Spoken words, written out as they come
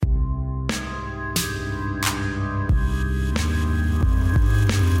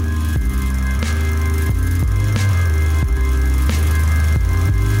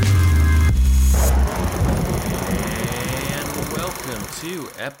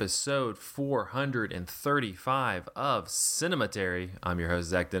episode 435 of Cinematary. I'm your host,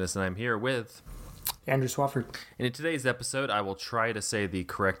 Zach Dennis, and I'm here with Andrew Swafford. And in today's episode, I will try to say the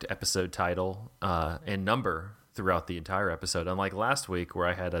correct episode title and number throughout the entire episode, unlike last week where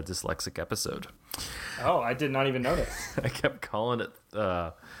I had a dyslexic episode. Oh, I did not even notice. I kept calling it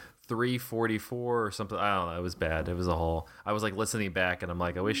 344 or something. I don't know. It was bad. It was a whole... I was like listening back and I'm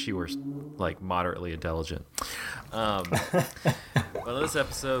like, I wish you were like moderately intelligent. Well, in this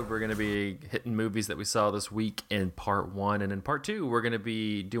episode, we're going to be hitting movies that we saw this week in part 1. And in part 2, we're going to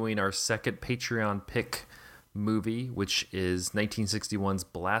be doing our second Patreon pick movie, which is 1961's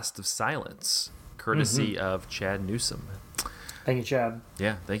Blast of Silence, courtesy of Chad Newsom. Thank you, Chad.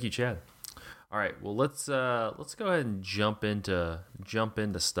 Yeah, thank you, Chad. All right, well let's go ahead and jump into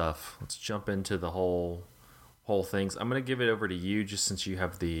stuff. Let's jump into the whole things. I'm gonna give it over to you just since you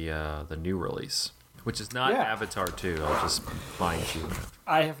have the new release, which is not Avatar 2. I'll just find you.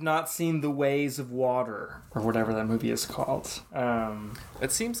 I have not seen The Ways of Water or whatever that movie is called.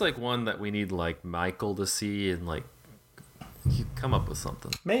 It seems like one that we need like Michael to see and like you come up with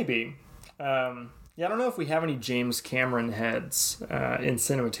something. Maybe. Yeah, I don't know if we have any James Cameron heads in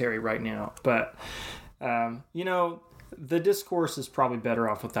Cinematary right now, but, the discourse is probably better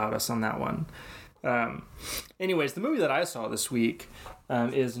off without us on that one. Anyways, the movie that I saw this week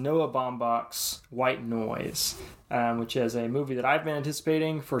is Noah Baumbach's White Noise, which is a movie that I've been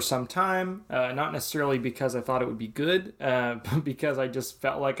anticipating for some time, not necessarily because I thought it would be good, but because I just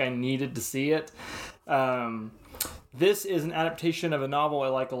felt like I needed to see it. This is an adaptation of a novel I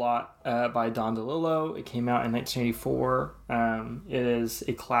like a lot by Don DeLillo. It came out in 1984. It is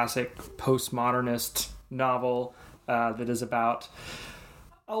a classic postmodernist novel that is about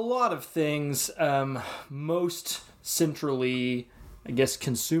a lot of things, most centrally, I guess,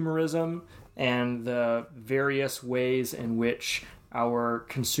 consumerism and the various ways in which our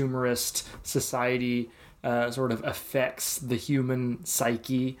consumerist society sort of affects the human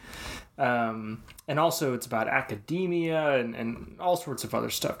psyche. And also it's about academia and all sorts of other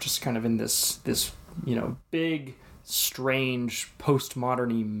stuff, just kind of in this big, strange,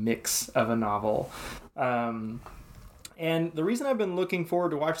 postmodern-y mix of a novel. And the reason I've been looking forward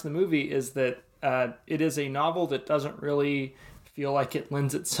to watching the movie is that it is a novel that doesn't really feel like it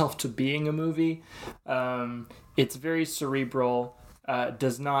lends itself to being a movie. It's very cerebral,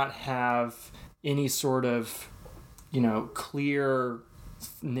 does not have any sort of, clear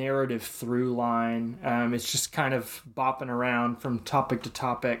narrative through line. It's just kind of bopping around from topic to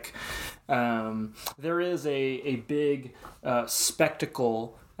topic. There is a big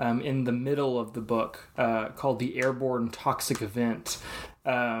spectacle in the middle of the book called The Airborne Toxic Event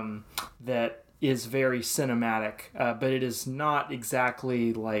that is very cinematic, but it is not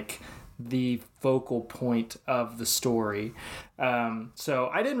exactly like the focal point of the story. So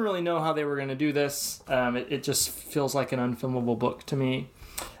I didn't really know how they were going to do this. It just feels like an unfilmable book to me.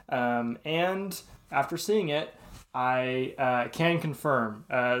 And after seeing it, I can confirm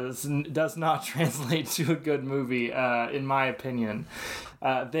this does not translate to a good movie, in my opinion.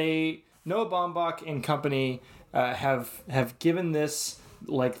 Noah Baumbach and company have given this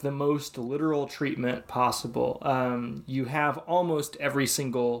like the most literal treatment possible. You have almost every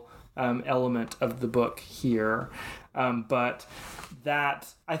single element of the book here, but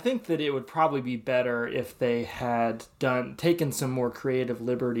that I think that it would probably be better if they had taken some more creative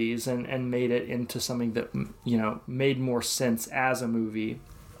liberties and made it into something that made more sense as a movie.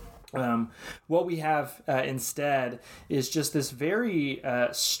 What we have instead is just this very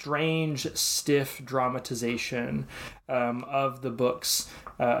strange, stiff dramatization of the book's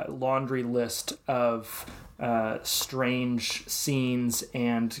laundry list of strange scenes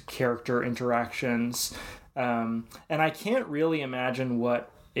and character interactions. And I can't really imagine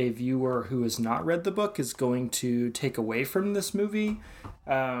what a viewer who has not read the book is going to take away from this movie.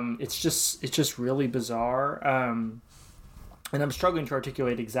 It's just really bizarre. And I'm struggling to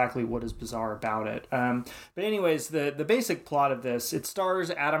articulate exactly what is bizarre about it. But anyways, the basic plot of this, it stars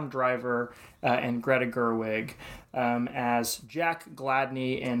Adam Driver and Greta Gerwig as Jack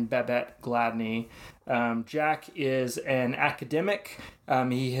Gladney and Babette Gladney. Jack is an academic.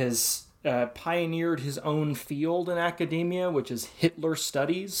 He has pioneered his own field in academia, which is Hitler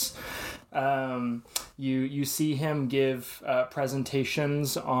studies. You see him give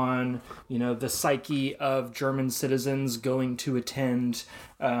presentations on the psyche of German citizens going to attend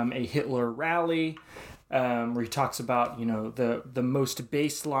a Hitler rally, where he talks about the most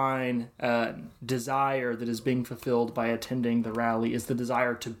baseline desire that is being fulfilled by attending the rally is the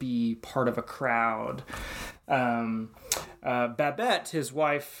desire to be part of a crowd. Babette, his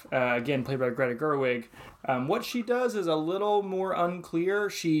wife, again played by Greta Gerwig, what she does is a little more unclear.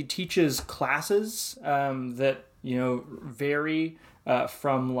 She teaches classes that vary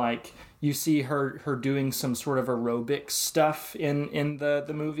from, like, you see her doing some sort of aerobic stuff in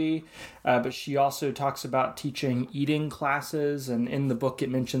the movie, but she also talks about teaching eating classes, and in the book it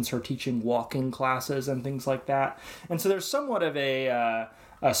mentions her teaching walking classes and things like that. And so there's somewhat of a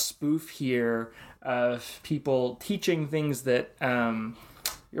spoof here of people teaching things that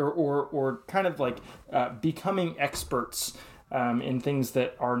or kind of like becoming experts in things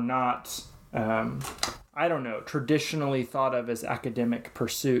that are not traditionally thought of as academic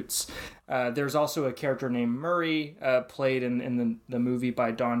pursuits. There's also a character named Murray, played in the movie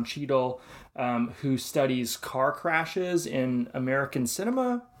by Don Cheadle, who studies car crashes in American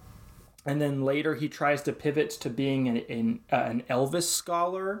cinema. And then later he tries to pivot to being an Elvis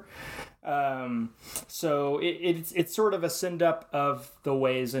scholar. So it's sort of a send-up of the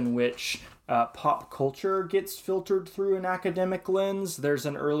ways in which pop culture gets filtered through an academic lens. There's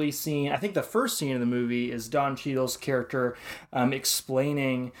an early scene, I think the first scene of the movie is Don Cheadle's character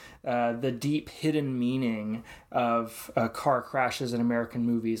explaining the deep hidden meaning of car crashes in American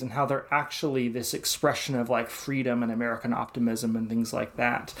movies and how they're actually this expression of like freedom and American optimism and things like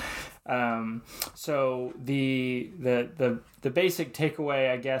that. So the basic takeaway,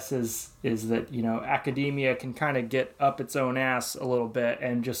 I guess, is that, academia can kind of get up its own ass a little bit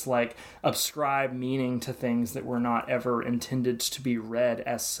and just like ascribe meaning to things that were not ever intended to be read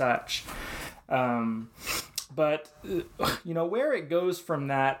as such. But where it goes from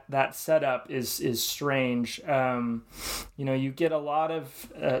that setup is strange. You get a lot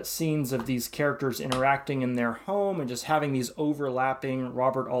of scenes of these characters interacting in their home and just having these overlapping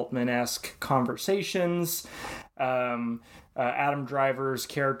Robert Altman-esque conversations. Adam Driver's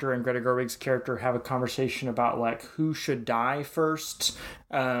character and Greta Gerwig's character have a conversation about like who should die first.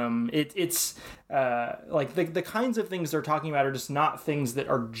 It's like the kinds of things they're talking about are just not things that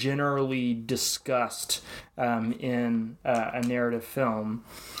are generally discussed in a narrative film.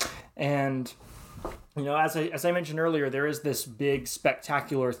 And as I mentioned earlier, there is this big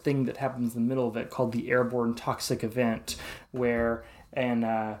spectacular thing that happens in the middle of it called the airborne toxic event, where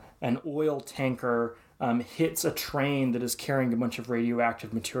an oil tanker hits a train that is carrying a bunch of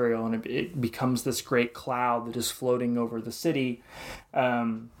radioactive material, and it becomes this great cloud that is floating over the city.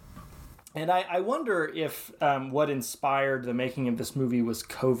 And I wonder if what inspired the making of this movie was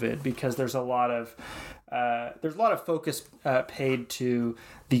COVID, because there's a lot of focus paid to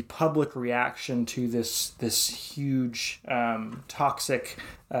the public reaction to this huge toxic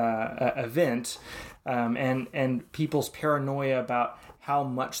event, and people's paranoia about how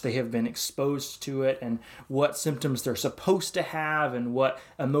much they have been exposed to it and what symptoms they're supposed to have and what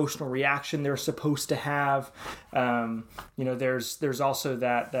emotional reaction they're supposed to have. There's also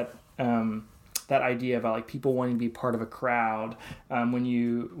that idea about like people wanting to be part of a crowd. When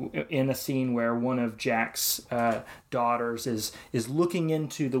you in a scene where one of Jack's daughters is looking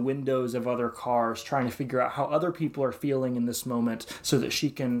into the windows of other cars, trying to figure out how other people are feeling in this moment so that she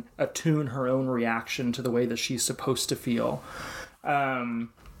can attune her own reaction to the way that she's supposed to feel.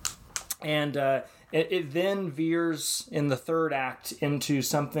 It then veers in the third act into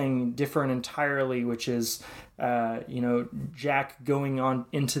something different entirely, which is, Jack going on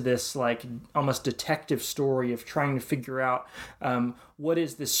into this like almost detective story of trying to figure out what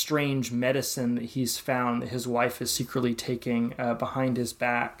is this strange medicine that he's found that his wife is secretly taking behind his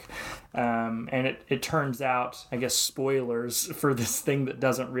back. And it turns out, I guess spoilers for this thing that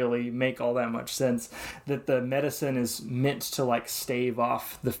doesn't really make all that much sense, that the medicine is meant to like stave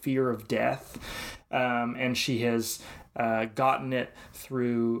off the fear of death. And she has gotten it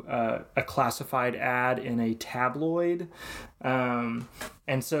through a classified ad in a tabloid. And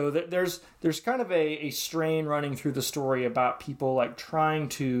so there's kind of a strain running through the story about people like trying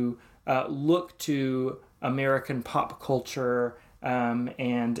to look to American pop culture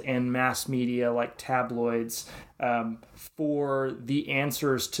and mass media like tabloids for the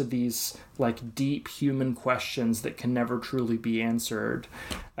answers to these like deep human questions that can never truly be answered,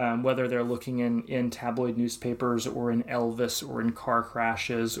 whether they're looking in tabloid newspapers or in Elvis or in car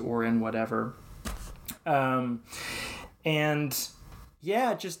crashes or in whatever. And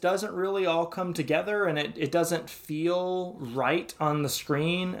yeah, it just doesn't really all come together, and it doesn't feel right on the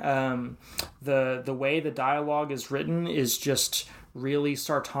screen. The way the dialogue is written is just really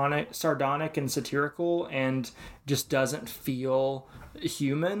sardonic and satirical, and just doesn't feel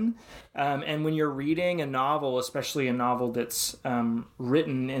human. And when you're reading a novel, especially a novel that's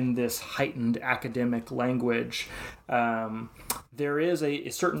written in this heightened academic language, there is a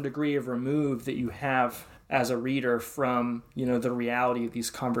certain degree of remove that you have as a reader from, the reality of these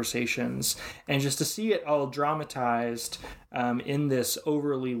conversations. And just to see it all dramatized in this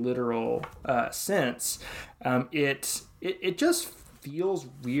overly literal sense, it just feels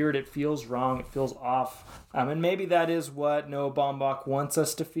weird. It feels wrong. It feels off. And maybe that is what Noah Baumbach wants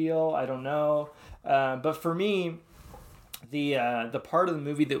us to feel. I don't know. But for me, the part of the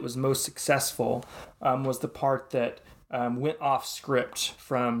movie that was most successful was the part that went off script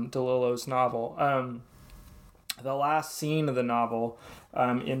from DeLillo's novel. The last scene of the novel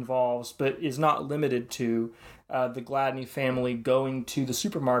involves, but is not limited to, the Gladney family going to the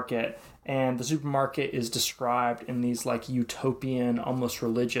supermarket, and the supermarket is described in these like utopian, almost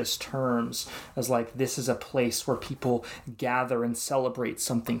religious terms as like, this is a place where people gather and celebrate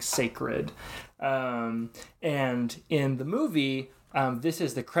something sacred. And in the movie, this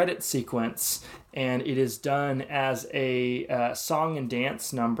is the credit sequence, and it is done as a song and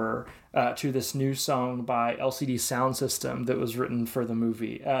dance number to this new song by LCD Sound System that was written for the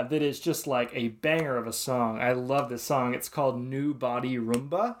movie. That is just like a banger of a song. I love this song. It's called New Body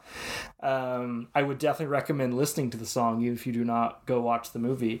Rumba. I would definitely recommend listening to the song, even if you do not go watch the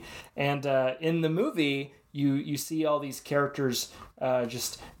movie. And in the movie, you see all these characters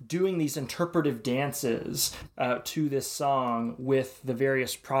just doing these interpretive dances to this song with the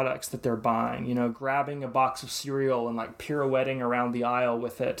various products that they're buying. Grabbing a box of cereal and like pirouetting around the aisle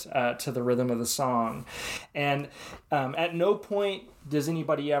with it to the rhythm of the song. And at no point does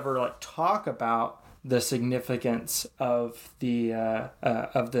anybody ever like talk about the significance of the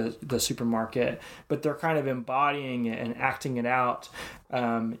supermarket, but they're kind of embodying it and acting it out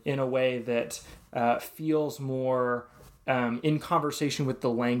in a way that feels more in conversation with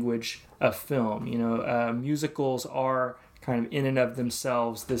the language of film. Musicals are kind of in and of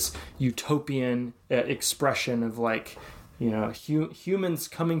themselves this utopian expression of like, humans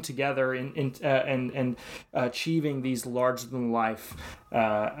coming together and achieving these larger than life,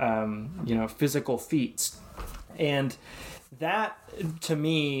 physical feats. And that to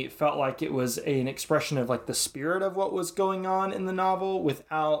me felt like it was an expression of like the spirit of what was going on in the novel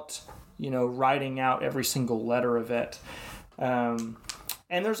without, writing out every single letter of it. And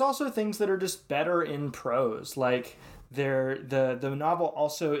there's also things that are just better in prose. Like the novel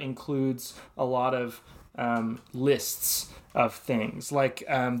also includes a lot of lists of things. Like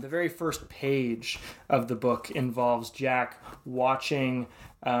the very first page of the book involves Jack watching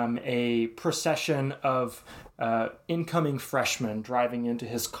a procession of incoming freshmen driving into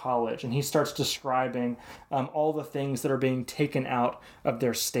his college, and he starts describing all the things that are being taken out of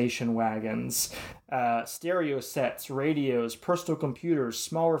their station wagons. Stereo sets, radios, personal computers,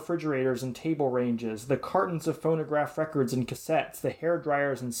 small refrigerators and table ranges, the cartons of phonograph records and cassettes, the hair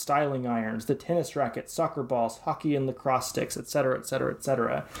dryers and styling irons, the tennis rackets, soccer balls, hockey and lacrosse sticks, etc., etc.,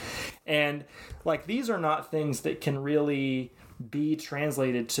 etc. And like, these are not things that can really be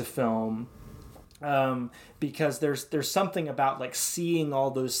translated to film, because there's something about like seeing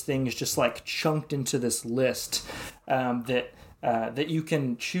all those things just like chunked into this list that you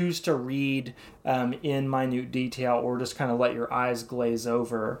can choose to read in minute detail, or just kind of let your eyes glaze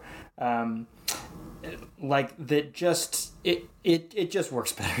over. Like that, just it just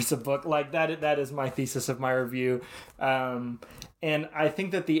works better as a book. Like that is my thesis of my review. And I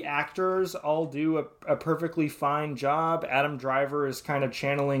think that the actors all do a perfectly fine job. Adam Driver is kind of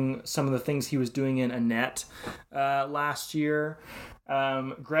channeling some of the things he was doing in Annette last year.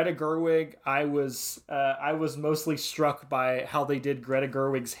 Greta Gerwig, I was mostly struck by how they did Greta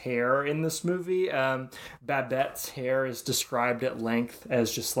Gerwig's hair in this movie. Babette's hair is described at length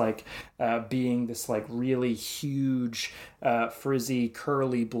as just like being this like really huge, frizzy,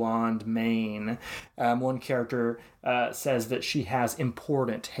 curly blonde mane. One character says that she has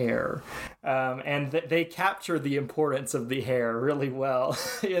important hair, and that they capture the importance of the hair really well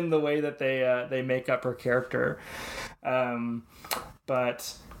in the way that they make up her character.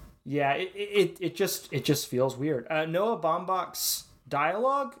 But yeah, it just feels weird. Noah Baumbach's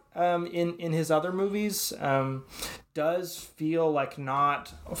dialogue in his other movies does feel like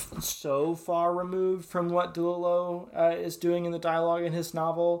not so far removed from what DeLillo is doing in the dialogue in his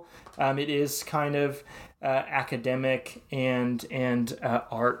novel. It is kind of academic and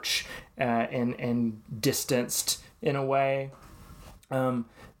arch and distanced in a way.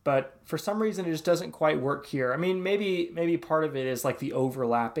 But for some reason, it just doesn't quite work here. I mean, maybe part of it is like the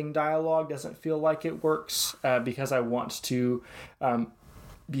overlapping dialogue doesn't feel like it works because I want to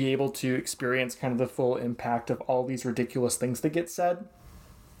be able to experience kind of the full impact of all these ridiculous things that get said.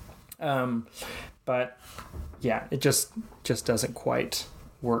 But yeah, it just doesn't quite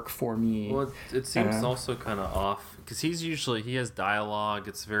work for me. Well, it seems also kind of off because he has dialogue.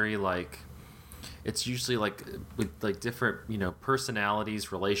 It's very like it's usually like with like different, you know,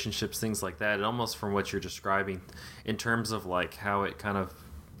 personalities, relationships, things like that. And almost from what you're describing in terms of like how it kind of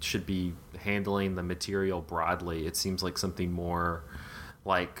should be handling the material broadly, it seems like something more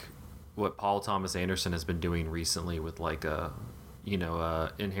like what Paul Thomas Anderson has been doing recently with like a, you know,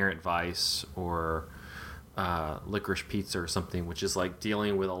 Inherent Vice or Licorice Pizza or something, which is like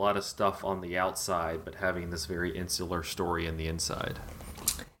dealing with a lot of stuff on the outside but having this very insular story in the inside.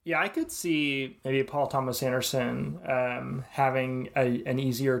 Yeah, I could see maybe Paul Thomas Anderson having an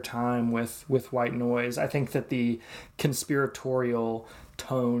easier time with White Noise. I think that the conspiratorial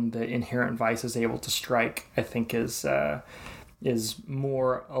tone that Inherent Vice is able to strike, I think, is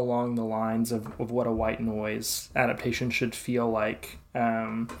more along the lines of what a White Noise adaptation should feel like.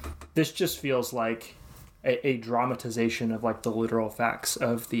 This just feels like a dramatization of like the literal facts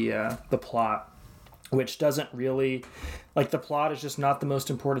of the plot, which doesn't really, like, the plot is just not the most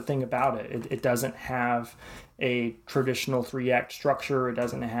important thing about it. It doesn't have a traditional 3-act structure. It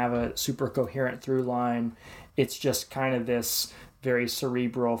doesn't have a super coherent through line. It's just kind of this very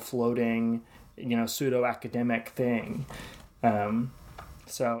cerebral, floating, you know, pseudo-academic thing.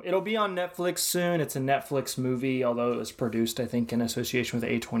 So it'll be on Netflix soon. It's a Netflix movie, although it was produced, I think, in association with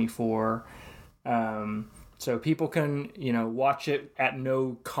A24. So people can, you know, watch it at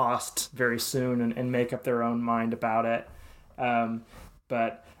no cost very soon and make up their own mind about it.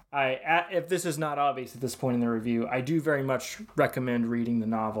 But if this is not obvious at this point in the review, I do very much recommend reading the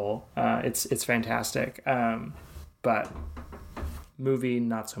novel. It's fantastic. But movie,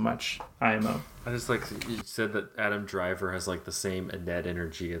 not so much. IMO. I just like you said that Adam Driver has like the same Annette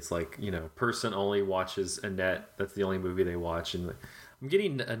energy. It's like, you know, person only watches Annette. That's the only movie they watch, and I'm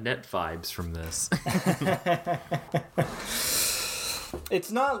getting Annette vibes from this.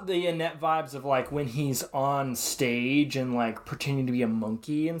 It's not the Annette vibes of like when he's on stage and like pretending to be a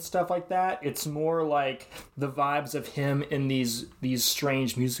monkey and stuff like that. It's more like the vibes of him in these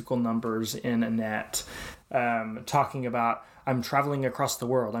strange musical numbers in Annette, talking about, I'm traveling across the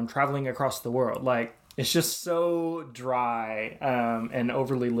world. I'm traveling across the world. Like, it's just so dry and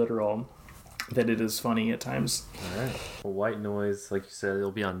overly literal that it is funny at times. All right. Well, White Noise, like you said,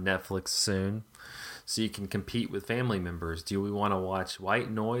 it'll be on Netflix soon, so you can compete with family members. Do we want to watch White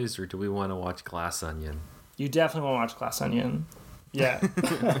Noise or do we want to watch Glass Onion? You definitely want to watch Glass Onion. Yeah.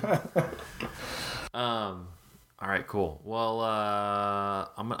 All right, cool. Well,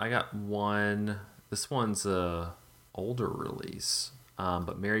 I got one. This one's a older release,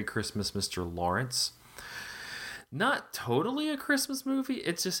 but Merry Christmas, Mr. Lawrence. Not totally a Christmas movie.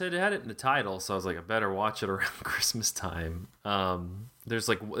 It's just it had it in the title, so I was like, I better watch it around Christmas time. There's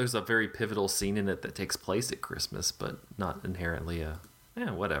a very pivotal scene in it that takes place at Christmas, but not inherently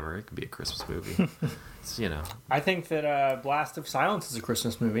whatever. It could be a Christmas movie. It's, you know. I think that Blast of Silence is a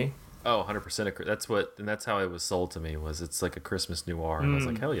Christmas movie. Oh, 100%. That's how it was sold to me, was it's like a Christmas noir. And I was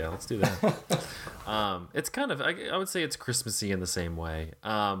like, hell yeah, let's do that. It's kind of, I would say it's Christmassy in the same way.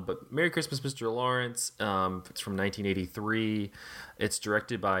 But Merry Christmas, Mr. Lawrence. It's from 1983. It's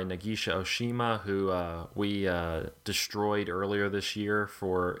directed by Nagisha Oshima, who we destroyed earlier this year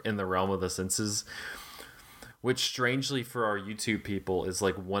for In the Realm of the Senses, which strangely for our YouTube people is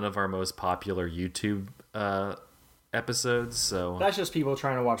like one of our most popular YouTube episoose. So that's just people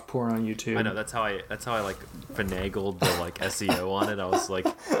trying to watch porn on YouTube. I know, that's how I like finagled the like SEO on it. I was like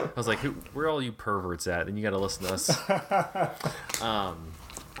where are all you perverts at? And you got to listen to us.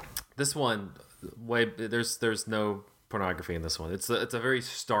 This one, there's no pornography in this one. It's a very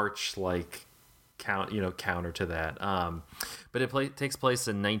starch like counter to that. But it takes place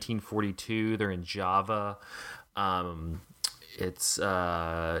in 1942. They're in Java. It's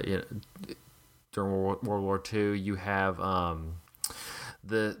during World War II, you have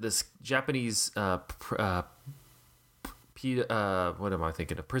this Japanese what am I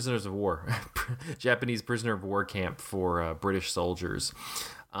thinking of? Prisoners of war, Japanese prisoner of war camp for British soldiers,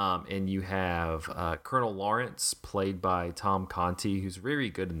 and you have Colonel Lawrence, played by Tom Conti, who's very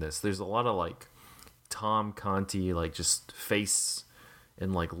good in this. There's a lot of like Tom Conti, like just face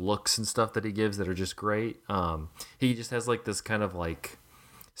and like looks and stuff that he gives that are just great. He just has like this kind of like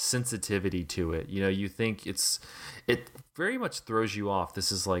sensitivity to it. You know, you think it very much throws you off.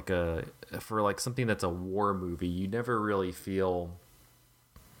 This is like for like something that's a war movie, you never really feel,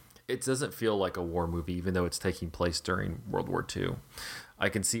 it doesn't feel like a war movie, even though it's taking place during World War II. I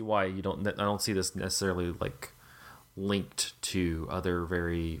can see why I don't see this necessarily like linked to other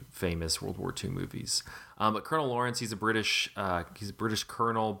very famous World War II movies. But Colonel Lawrence, he's a British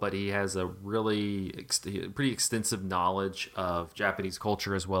colonel, but he has a really pretty extensive knowledge of Japanese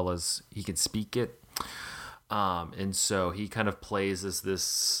culture, as well as he can speak it. And so he kind of plays as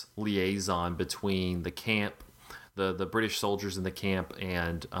this liaison between the camp, the British soldiers in the camp,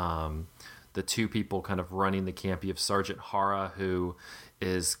 and the two people kind of running the camp. You have Sergeant Hara, who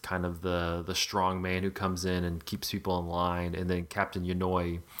is kind of the strong man who comes in and keeps people in line, and then Captain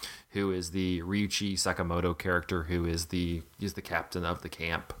Yanoi, who is the Ryuichi Sakamoto character, who is the captain of the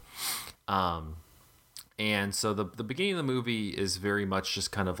camp. And so the beginning of the movie is very much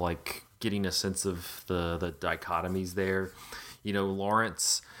just kind of like getting a sense of the dichotomies there. You know,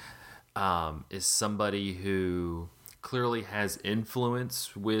 Lawrence is somebody who clearly has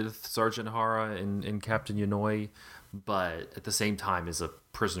influence with Sergeant Hara and Captain Yanoi, but at the same time is a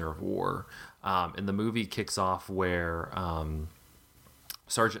prisoner of war. And the movie kicks off where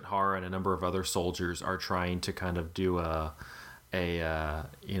Sergeant Hara and a number of other soldiers are trying to kind of do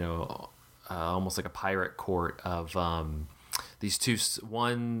almost like a pirate court of these two.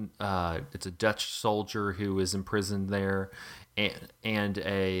 One, it's a Dutch soldier who is imprisoned there, and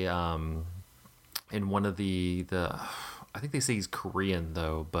one of the I think they say he's Korean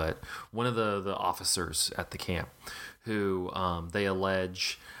though, but one of the officers at the camp who they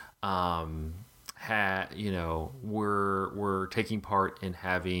allege were taking part in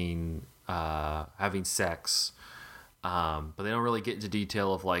having sex. But they don't really get into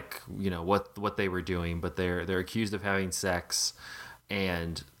detail of like, you know, what they were doing, but they're accused of having sex,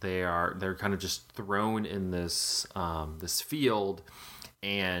 and they're kind of just thrown in this field,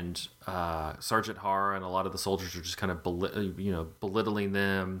 and Sergeant Hara and a lot of the soldiers are just kind of belittling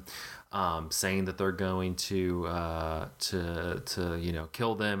them, saying that they're going to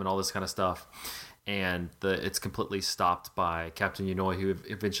kill them and all this kind of stuff, and it's completely stopped by Captain Yanoi, who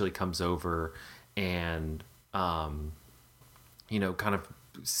eventually comes over and kind of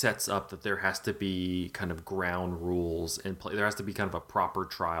sets up that there has to be kind of ground rules in play. There has to be kind of a proper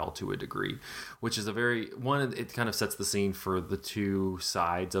trial to a degree, which is it kind of sets the scene for the two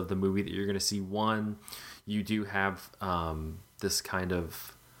sides of the movie that you're going to see. One, you do have this kind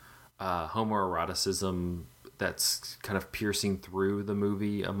of homoeroticism that's kind of piercing through the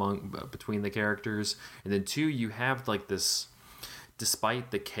movie between the characters. And then two, you have like this, despite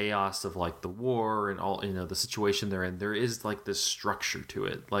the chaos of like the war and all, you know, the situation they're in, there is like this structure to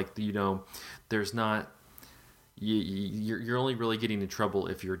it. Like, you know, there's not, you're only really getting in trouble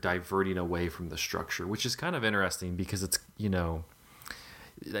if you're diverting away from the structure, which is kind of interesting because it's, you know,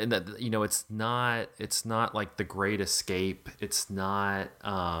 and that, you know, it's not like The Great Escape. It's not,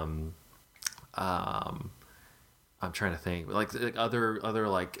 I'm trying to think, like other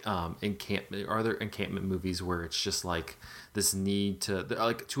encampment movies where it's just like this need to,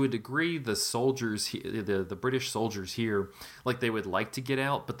 like, to a degree, the soldiers, the British soldiers here, like, they would like to get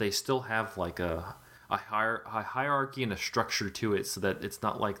out, but they still have like a hierarchy and a structure to it, so that it's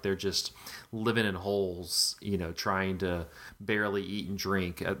not like they're just living in holes, you know, trying to barely eat and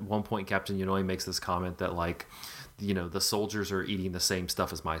drink. At one point, Captain Yanoi makes this comment that, like, you know, the soldiers are eating the same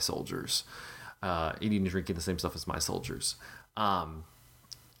stuff as my soldiers. Eating and drinking the same stuff as my soldiers. And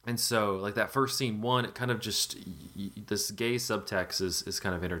so, like, that first scene, one, it kind of just, this gay subtext is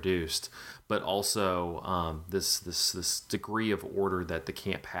kind of introduced, but also this degree of order that the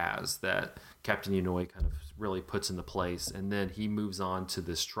camp has, that Captain Yanoi kind of really puts into place. And then he moves on to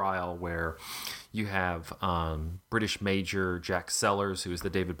this trial where you have British Major Jack Sellers, who is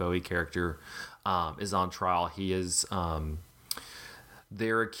the David Bowie character, is on trial. He is...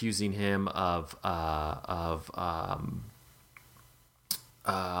 they're accusing him of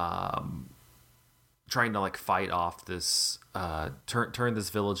trying to, like, fight off this, turn this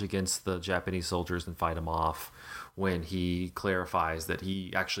village against the Japanese soldiers and fight them off, when he clarifies that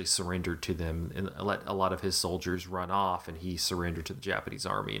he actually surrendered to them and let a lot of his soldiers run off, and he surrendered to the Japanese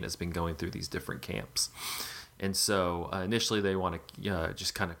army and has been going through these different camps. And so initially they want to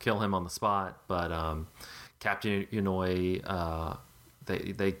just kind of kill him on the spot, but Captain Yanoi,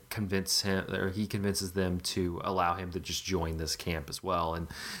 they convince him, or he convinces them to allow him to just join this camp as well. And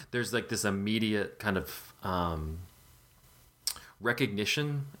there's like this immediate kind of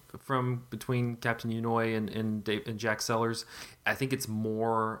recognition between Captain Yanoi and Jack Sellers. I think it's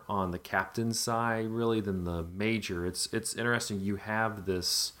more on the captain's side really than the major. It's interesting. You have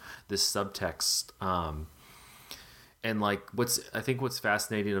this subtext, and like what's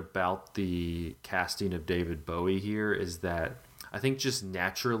fascinating about the casting of David Bowie here is that I think just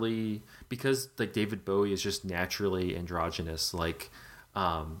naturally, because like David Bowie is just naturally androgynous, and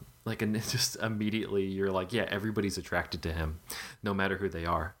just immediately you're like, yeah, everybody's attracted to him, no matter who they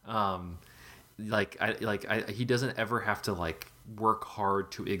are. He doesn't ever have to like work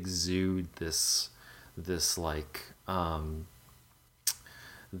hard to exude this like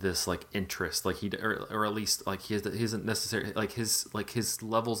this like interest, like or at least like he isn't necessarily like his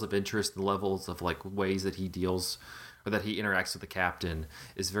levels of interest, the levels of like ways that he deals or that he interacts with the captain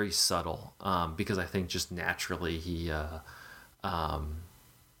is very subtle, because I think just naturally he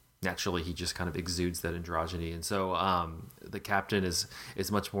just kind of exudes that androgyny. And so the captain is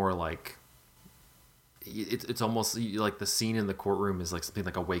much more like, it's almost like the scene in the courtroom is like something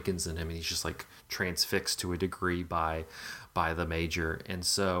like awakens in him, and he's just like transfixed to a degree by the major. And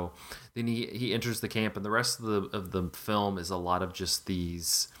so then he enters the camp, and the rest of the film is a lot of just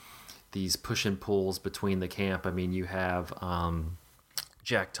these push and pulls between the camp. I mean, you have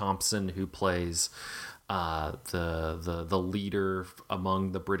Jack Thompson, who plays the leader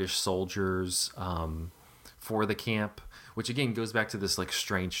among the British soldiers for the camp, which again goes back to this like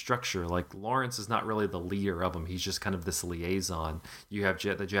strange structure. Like Lawrence is not really the leader of them; he's just kind of this liaison. You have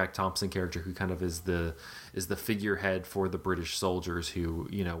the Jack Thompson character, who kind of is the figurehead for the British soldiers, who,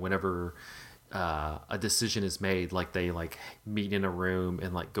 you know, whenever a decision is made, like they like meet in a room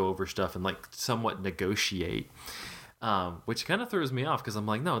and like go over stuff and like somewhat negotiate, which kind of throws me off, because I'm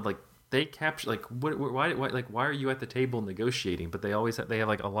like, no, like they capture like why are you at the table negotiating? But they have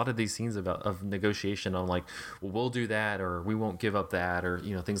like a lot of these scenes of negotiation on like, well, we'll do that, or we won't give up that, or,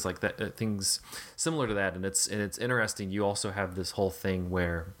 you know, things like that, things similar to that. And it's interesting. You also have this whole thing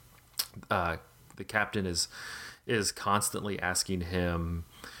where the captain is constantly asking him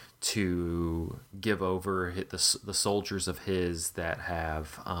to give over the soldiers of his that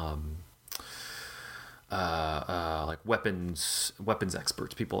have like weapons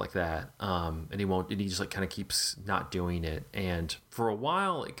experts, people like that, and he just like kind of keeps not doing it. And for a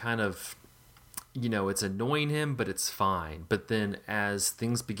while it kind of, you know, it's annoying him, but it's fine. But then as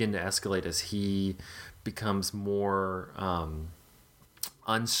things begin to escalate, as he becomes more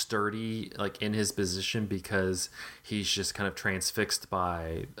unsturdy like in his position, because he's just kind of transfixed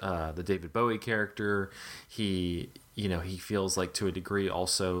by the David Bowie character, he feels like, to a degree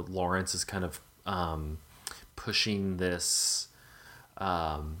also, Lawrence is kind of pushing this,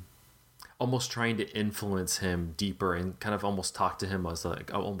 almost trying to influence him deeper and kind of almost talk to him as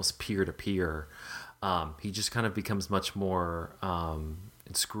like almost peer to peer. He just kind of becomes much more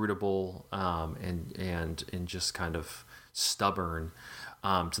inscrutable, and just kind of stubborn,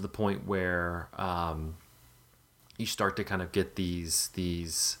 to the point where you start to kind of get these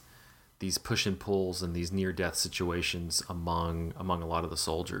push and pulls and these near death situations among a lot of the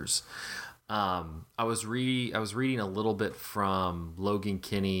soldiers. I was reading a little bit from Logan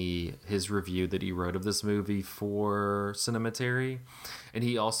Kinney, his review that he wrote of this movie for Cinematary, and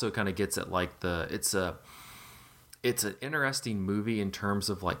he also kind of gets at like it's an interesting movie in terms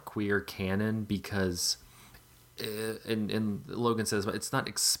of like queer canon, because and Logan says it's not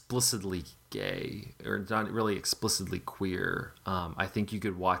explicitly gay or not really explicitly queer. I think you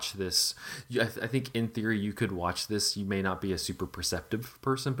could watch this. I think in theory you could watch this. You may not be a super perceptive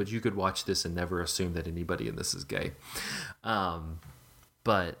person, but you could watch this and never assume that anybody in this is gay.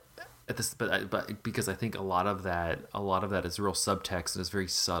 But because I think a lot of that is real subtext and it's very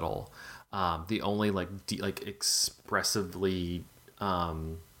subtle. The only like expressively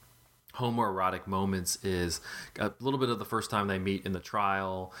homoerotic moments is a little bit of the first time they meet in the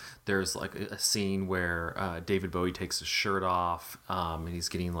trial. There's like a scene where David Bowie takes his shirt off, and he's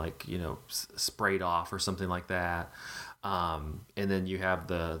getting like, you know, sprayed off or something like that. And then you have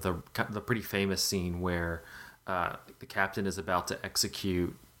the pretty famous scene where the captain is about to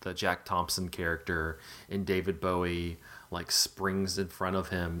execute the Jack Thompson character, and David Bowie like springs in front of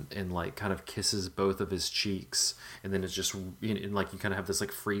him and like kind of kisses both of his cheeks, and then it's just, and like you kind of have this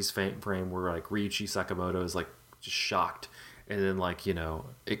like freeze frame where like Ryuichi Sakamoto is like just shocked, and then like, you know,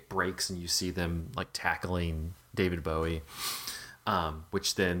 it breaks and you see them like tackling David Bowie,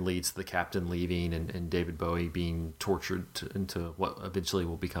 which then leads to the captain leaving and David Bowie being tortured into what eventually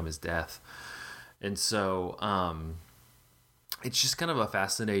will become his death. And so it's just kind of a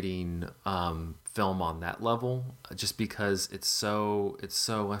fascinating film on that level, just because it's so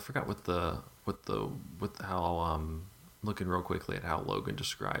I forgot how looking real quickly at how Logan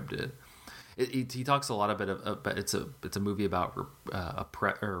described it. He talks a lot about it's a movie about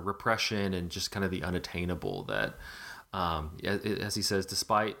repression and just kind of the unattainable that, as he says,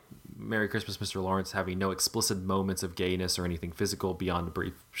 despite Merry Christmas, Mr. Lawrence having no explicit moments of gayness or anything physical beyond a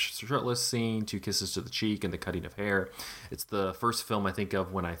brief shirtless scene, 2 kisses to the cheek, and the cutting of hair, it's the first film I think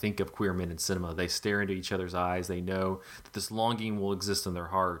of when I think of queer men in cinema. They stare into each other's eyes. They know that this longing will exist in their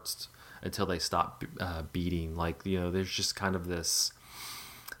hearts until they stop beating. Like, you know, there's just kind of this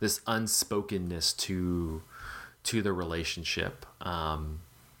unspokenness to the relationship.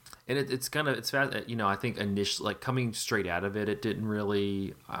 And and it's kind of, it's fast, I think initially, like coming straight out of it, it didn't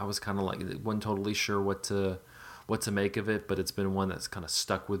really, I was kind of like, wasn't totally sure what to make of it, but it's been one that's kind of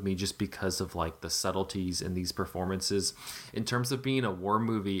stuck with me just because of like the subtleties in these performances. In terms of being a war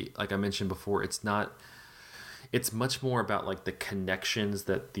movie, like I mentioned before, it's much more about like the connections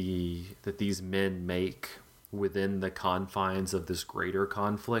that these men make within the confines of this greater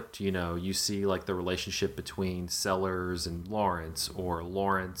conflict. You see like the relationship between Sellers and Lawrence, or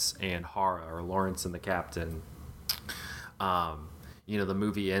Lawrence and Hara, or Lawrence and the captain. The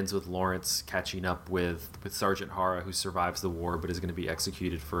movie ends with Lawrence catching up with Sergeant Hara, who survives the war but is going to be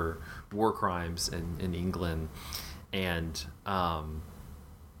executed for war crimes in England. And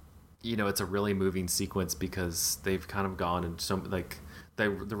it's a really moving sequence because they've kind of gone and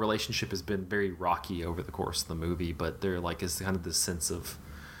the relationship has been very rocky over the course of the movie, but there like is kind of this sense of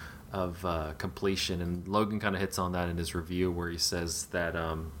completion. And Logan kind of hits on that in his review, where he says that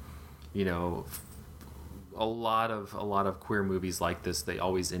a lot of queer movies like this, they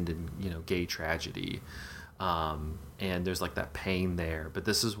always end in gay tragedy, and there's like that pain there. But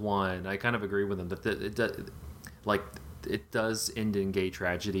this is one I kind of agree with him that it does end in gay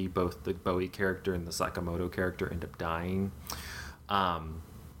tragedy. Both the Bowie character and the Sakamoto character end up dying.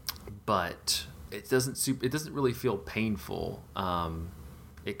 But it doesn't really feel painful.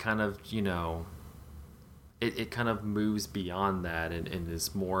 It kind of, it kind of moves beyond that and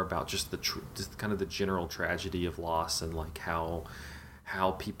is more about just just kind of the general tragedy of loss, and like how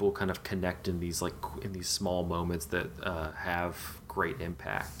people kind of connect in these small moments that have great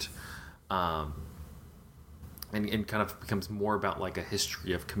impact. And kind of becomes more about like a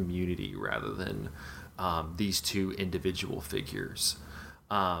history of community rather than these two individual figures.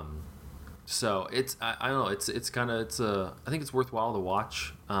 So I don't know. I think it's worthwhile to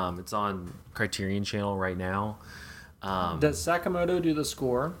watch. It's on Criterion Channel right now. Does Sakamoto do the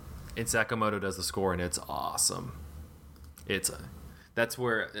score? And Sakamoto does the score, and it's awesome. That's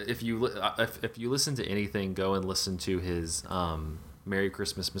where if you listen to anything, go and listen to his Merry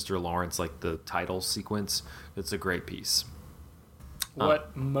Christmas, Mr. Lawrence, like the title sequence. It's a great piece.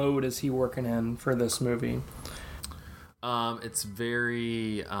 What mode is he working in for this movie? It's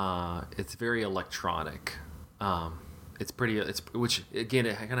very electronic. Which again,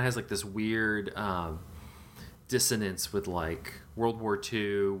 it kind of has like this weird dissonance with like World War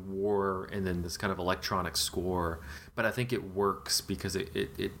II war, and then this kind of electronic score. But I think it works because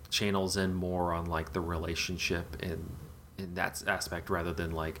it channels in more on like the relationship in that aspect, rather than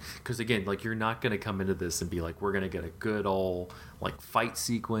like, because again, like you're not going to come into this and be like, we're going to get a good old like fight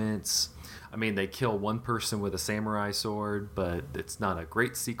sequence. I mean, they kill one person with a samurai sword, but it's not a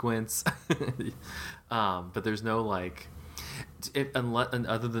great sequence. But there's no like,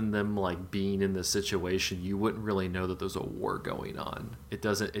 other than them like being in this situation, you wouldn't really know that there's a war going on. It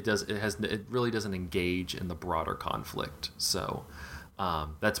really doesn't engage in the broader conflict. So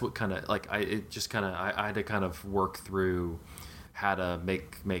that's what kind of like I had to kind of work through how to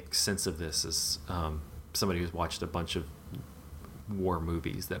make sense of this as somebody who's watched a bunch of war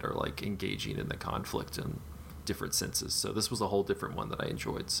movies that are like engaging in the conflict in different senses. So this was a whole different one that I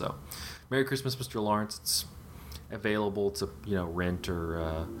enjoyed. So Merry Christmas, Mr. Lawrence. It's available to rent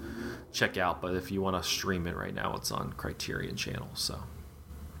or check out, but if you want to stream it right now, it's on Criterion Channel. So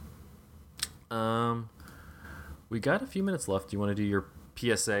we got a few minutes left. Do you want to do your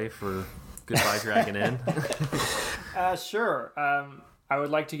PSA for Goodbye Dragon Inn? Sure. I would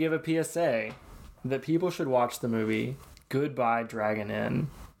like to give a PSA that people should watch the movie Goodbye Dragon Inn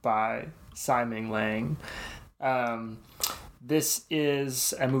by Tsai Ming-liang. This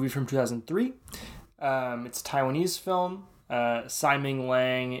is a movie from 2003. It's a Taiwanese film. Tsai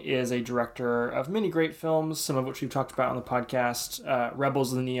Ming-liang is a director of many great films, some of which we've talked about on the podcast.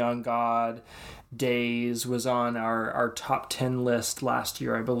 Rebels of the Neon God, Days was on our top 10 list last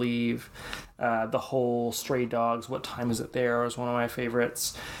year, I believe. The Whole, Stray Dogs, What Time Is It There was one of my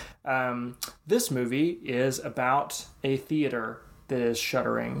favorites. This movie is about a theater that is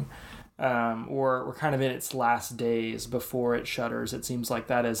shuttering. Or we're kind of in its last days before it shutters. It seems like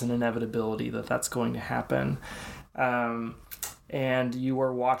that is an inevitability that's going to happen. And you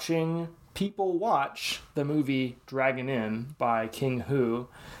are watching people watch the movie Dragon Inn by King Hu.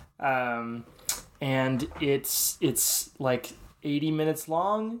 And it's like 80 minutes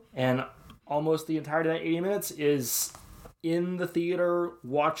long, and almost the entirety of that 80 minutes is in the theater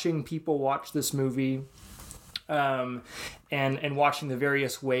watching people watch this movie. And watching the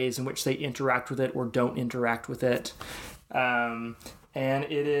various ways in which they interact with it or don't interact with it. And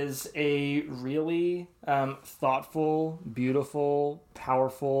it is a really thoughtful, beautiful,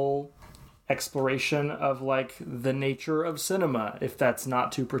 powerful exploration of like the nature of cinema, if that's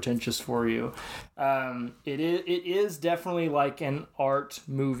not too pretentious for you. It is definitely like an art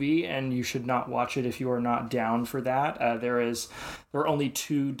movie, and you should not watch it if you are not down for that. There are only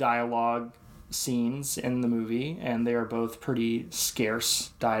 2 dialogue scenes in the movie, and they are both pretty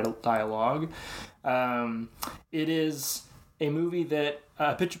scarce dialogue. It is a movie that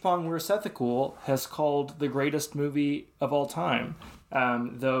Apichatpong Weerasethakul has called the greatest movie of all time,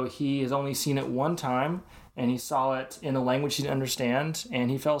 though he has only seen it one time, and he saw it in a language he didn't understand, and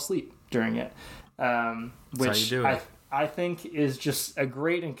he fell asleep during it, which I think is just a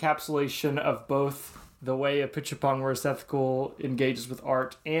great encapsulation of both the way Apichatpong Weerasethakul engages with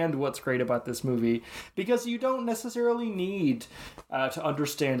art and what's great about this movie, because you don't necessarily need to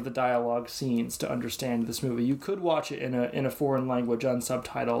understand the dialogue scenes to understand this movie. You could watch it in a foreign language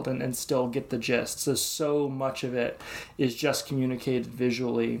unsubtitled and still get the gist. So much of it is just communicated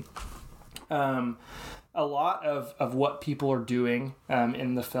visually. A lot of what people are doing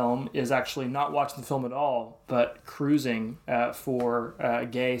in the film is actually not watching the film at all, but cruising for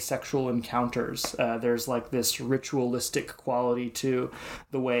gay sexual encounters. There's like this ritualistic quality to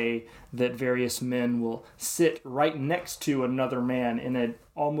the way that various men will sit right next to another man in an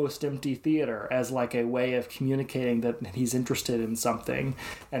almost empty theater as like a way of communicating that he's interested in something,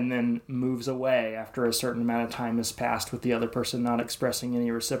 and then moves away after a certain amount of time has passed with the other person not expressing any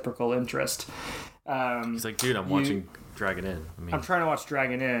reciprocal interest. He's like, dude, I'm watching Dragon Inn. I'm trying to watch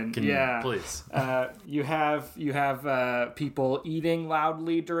Dragon Inn. Please. You have people eating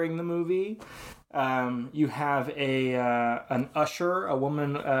loudly during the movie. You have an usher, a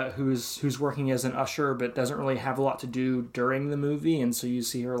woman who's working as an usher but doesn't really have a lot to do during the movie, and so you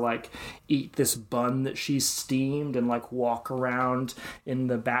see her like eat this bun that she's steamed and like walk around in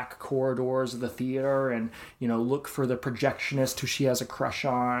the back corridors of the theater and, you know, look for the projectionist who she has a crush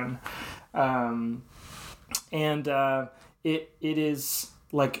on. It is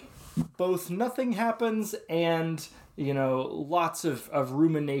like both nothing happens and, you know, lots of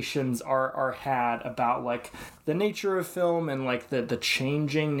ruminations are had about like the nature of film and like the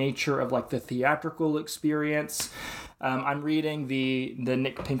changing nature of like the theatrical experience. I'm reading the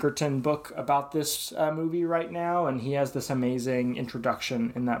Nick Pinkerton book about this movie right now, and he has this amazing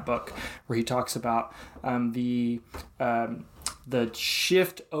introduction in that book where he talks about the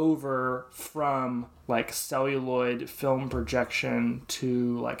shift over from like celluloid film projection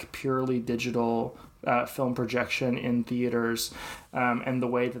to like purely digital film projection in theaters, and the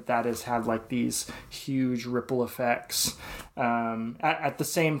way that has had like these huge ripple effects at the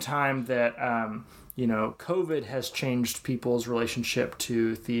same time that you know, COVID has changed people's relationship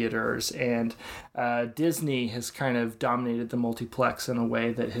to theaters, and Disney has kind of dominated the multiplex in a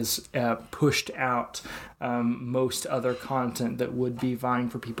way that has pushed out most other content that would be vying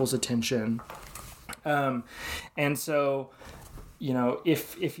for people's attention. And so, you know,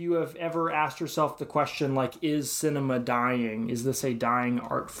 if you have ever asked yourself the question, like, is cinema dying? Is this a dying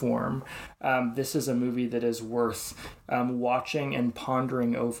art form? This is a movie that is worth watching and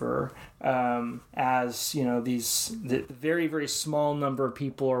pondering over. As, you know, the very, very small number of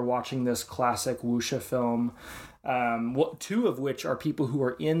people are watching this classic wuxia film, 2 of which are people who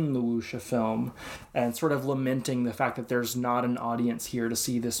are in the wuxia film, and sort of lamenting the fact that there's not an audience here to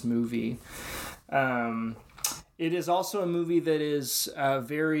see this movie. It is also a movie that is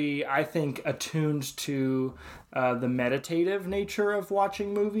very, I think, attuned to the meditative nature of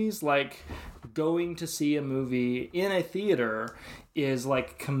watching movies. Like, going to see a movie in a theater is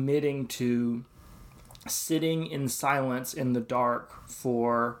like committing to sitting in silence in the dark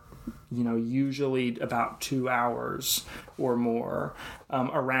for, you know, usually about 2 hours or more,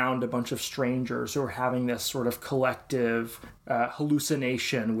 around a bunch of strangers who are having this sort of collective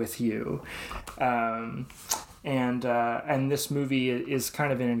hallucination with you. And this movie is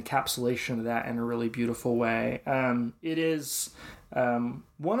kind of an encapsulation of that in a really beautiful way. It is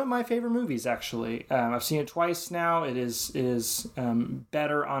one of my favorite movies, actually. I've seen it twice now. It is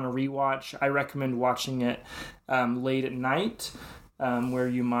better on a rewatch. I recommend watching it late at night, where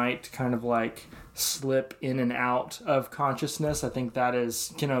you might kind of like slip in and out of consciousness. I think that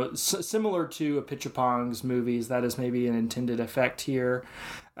is, you know, similar to Apichatpong's movies. That is maybe an intended effect here.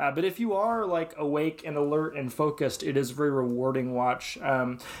 But if you are like awake and alert and focused, it is a very rewarding watch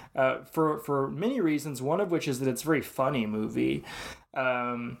for many reasons. One of which is that it's a very funny movie.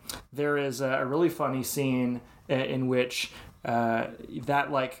 There is a really funny scene in which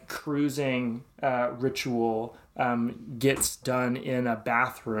that like cruising ritual gets done in a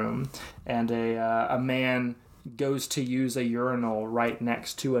bathroom, and a man goes to use a urinal right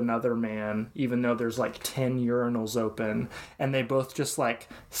next to another man, even though there's like 10 urinals open, and they both just like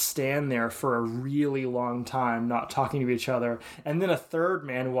stand there for a really long time not talking to each other, and then a third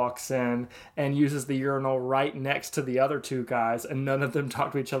man walks in and uses the urinal right next to the other two guys, and none of them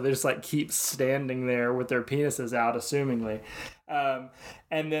talk to each other. They just like keep standing there with their penises out, assumingly.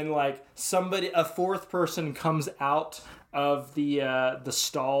 And then like a fourth person comes out of the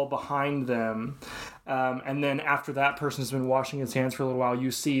stall behind them, and then after that person's been washing his hands for a little while,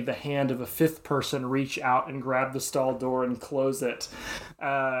 you see the hand of a fifth person reach out and grab the stall door and close it,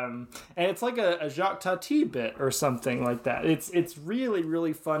 and it's like a Jacques Tati bit or something like that. It's really,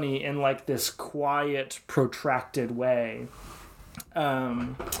 really funny in like this quiet, protracted way,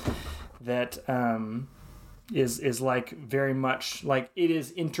 that is like very much like it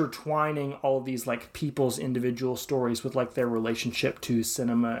is intertwining all of these like people's individual stories with like their relationship to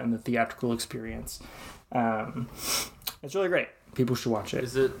cinema and the theatrical experience. It's really great. People should watch it.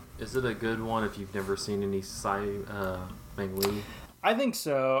 Is it a good one if you've never seen any Meng Lee? I think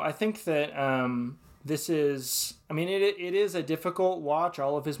so. I think that this is, I mean, it is a difficult watch.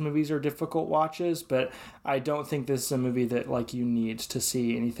 All of his movies are difficult watches, but I don't think this is a movie that like you need to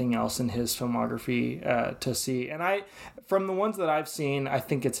see anything else in his filmography to see. And from the ones that I've seen, I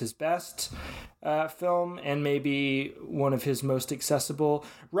think it's his best film and maybe one of his most accessible.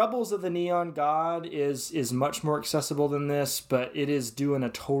 Rebels of the Neon God is much more accessible than this, but it is doing a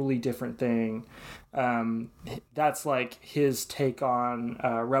totally different thing. That's like his take on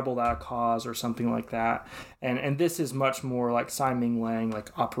Rebel Without a Cause or something like that, and this is much more like Tsai Ming-liang,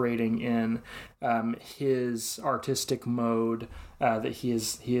 like operating in his artistic mode that he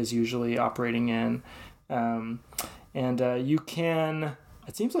is usually operating in, and you can.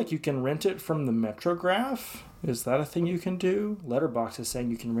 It seems like you can rent it from the Metrograph. Is that a thing you can do? Letterboxd is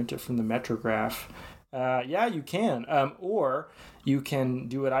saying you can rent it from the Metrograph. Yeah, you can. Or you can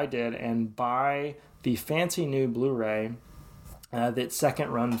do what I did and buy the fancy new Blu-ray that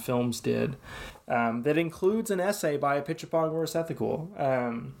Second Run Films did, that includes an essay by Pitchapong Ethical.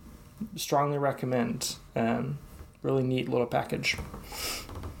 Strongly recommend. Really neat little package.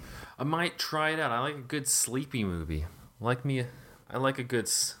 I might try it out. I like a good sleepy movie. I like a good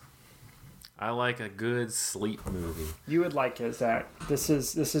sleep movie. You would like it, Zach. This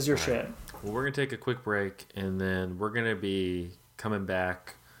is your shit. Well, we're going to take a quick break, and then we're going to be coming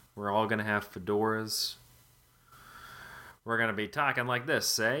back. We're all going to have fedoras. We're going to be talking like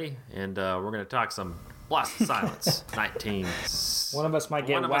this, eh? And we're going to talk some Blast of Silence. One of us might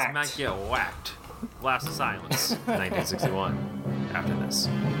get whacked. Blast of Silence, 1961. After this.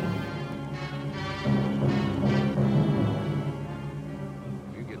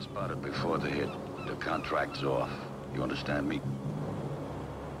 You get spotted before the hit. The contract's off. You understand me?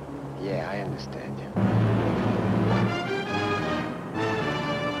 Yeah, I understand you.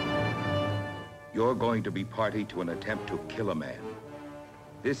 You're going to be party to an attempt to kill a man.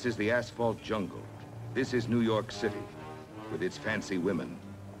 This is the asphalt jungle. This is New York City, with its fancy women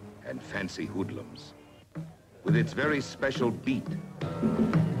and fancy hoodlums, with its very special beat,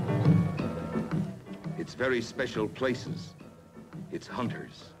 its very special places, its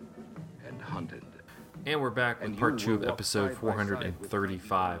hunters and hunted. And we're back with part 2 of episode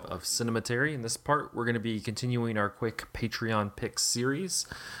 435 of Cinematary. In this part, we're going to be continuing our quick Patreon picks series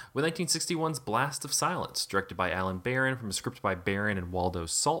with 1961's Blast of Silence, directed by Alan Barron from a script by Barron and Waldo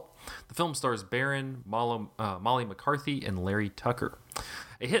Salt. The film stars Barron, Molly McCarthy, and Larry Tucker.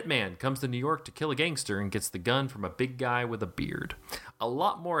 A hitman comes to New York to kill a gangster and gets the gun from a big guy with a beard. A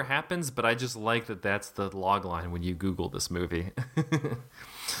lot more happens, but I just like that that's the logline when you Google this movie.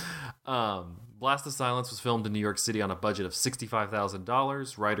 Blast of Silence was filmed in New York City on a budget of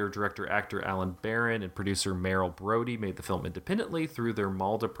 $65,000. Writer, director, actor Alan Barron and producer Merrill Brody made the film independently through their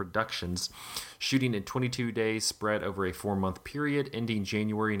Malda Productions, shooting in 22 days spread over a 4-month period ending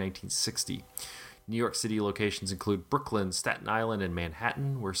January 1960. New York City locations include Brooklyn, Staten Island, and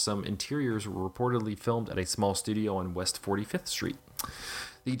Manhattan, where some interiors were reportedly filmed at a small studio on West 45th Street.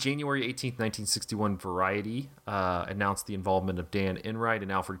 The January 18, 1961 Variety announced the involvement of Dan Enright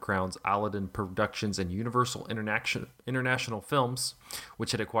and Alfred Crown's Aladdin Productions and Universal International Films,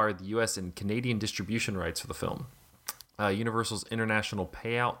 which had acquired the U.S. and Canadian distribution rights for the film. Universal's international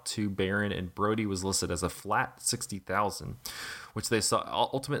payout to Barron and Brody was listed as a flat $60,000, which they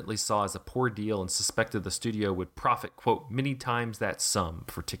ultimately saw as a poor deal and suspected the studio would profit, quote, many times that sum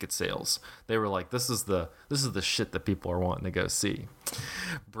for ticket sales. They were like, this is the shit that people are wanting to go see.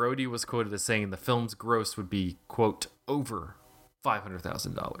 Brody was quoted as saying the film's gross would be, quote, over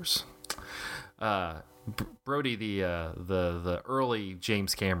 $500,000. Brody, the early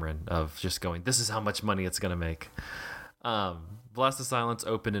James Cameron of just going, this is how much money it's gonna make. Blast of Silence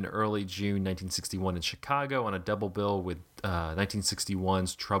opened in early June 1961 in Chicago on a double bill with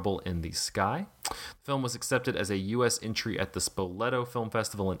 1961's Trouble in the Sky. The film was accepted as a U.S. entry at the Spoleto Film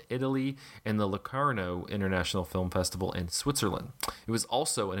Festival in Italy and the Locarno International Film Festival in Switzerland. It was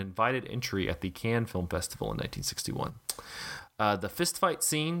also an invited entry at the Cannes Film Festival in 1961. The fistfight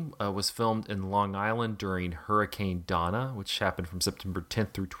scene was filmed in Long Island during Hurricane Donna, which happened from September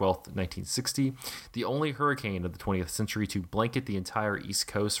 10th through 12th, 1960, the only hurricane of the 20th century to blanket the entire East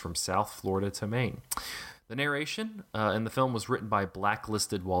Coast from South Florida to Maine. The narration in the film was written by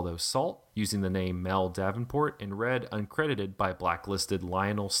blacklisted Waldo Salt, using the name Mel Davenport, and read uncredited by blacklisted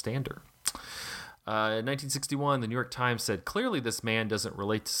Lionel Stander. In 1961, the New York Times said, clearly this man doesn't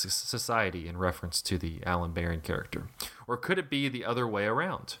relate to society, in reference to the Alan Barron character. Or could it be the other way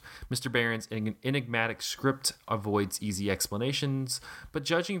around? Mr. Barron's enigmatic script avoids easy explanations, but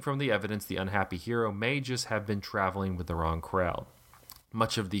judging from the evidence, the unhappy hero may just have been traveling with the wrong crowd.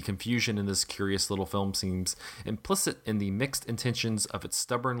 Much of the confusion in this curious little film seems implicit in the mixed intentions of its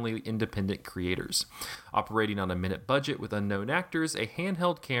stubbornly independent creators. Operating on a minute budget with unknown actors, a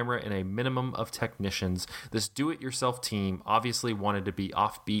handheld camera, and a minimum of technicians, this do-it-yourself team obviously wanted to be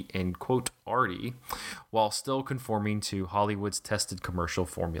offbeat and, quote, arty, while still conforming to Hollywood's tested commercial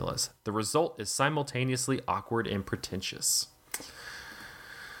formulas. The result is simultaneously awkward and pretentious.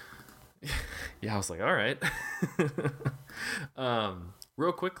 Yeah, I was like, all right.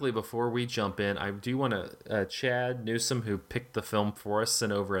 Real quickly before we jump in, I do want to, Chad Newsom, who picked the film for us,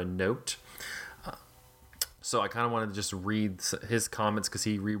 sent over a note. So I kind of wanted to just read his comments because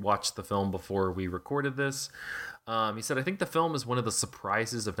he rewatched the film before we recorded this. He said, I think the film is one of the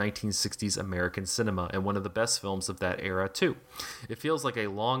surprises of 1960s American cinema and one of the best films of that era, too. It feels like a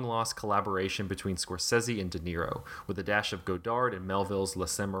long-lost collaboration between Scorsese and De Niro, with a dash of Godard and Melville's Le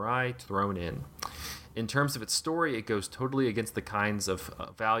Samouraï thrown in. In terms of its story, it goes totally against the kinds of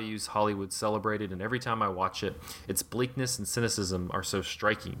values Hollywood celebrated, and every time I watch it, its bleakness and cynicism are so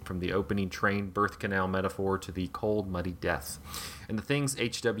striking, from the opening train birth canal metaphor to the cold, muddy death. And the things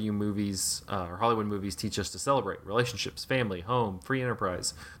HW movies, or Hollywood movies, teach us to celebrate: relationships, family, home, free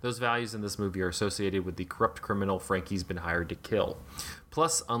enterprise. Those values in this movie are associated with the corrupt criminal Frankie's been hired to kill.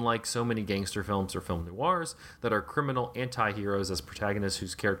 Plus, unlike so many gangster films or film noirs that are criminal anti-heroes as protagonists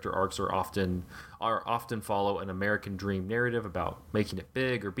whose character arcs are often follow an American dream narrative about making it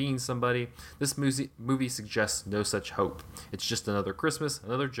big or being somebody, this movie suggests no such hope. It's just another Christmas,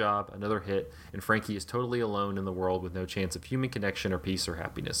 another job, another hit, and Frankie is totally alone in the world with no chance of human connection or peace or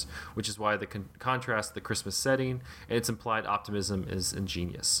happiness, which is why the contrast the Christmas setting and its implied optimism is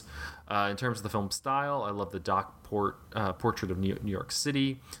ingenious. In terms of the film's style, I love the dock portrait of New York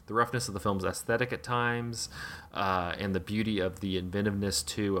City, the roughness of the film's aesthetic at times, and the beauty of the inventiveness,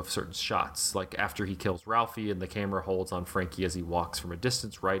 too, of certain shots, like after he kills Ralphie and the camera holds on Frankie as he walks from a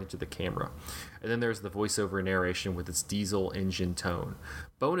distance right into the camera. And then there's the voiceover narration with its diesel engine tone.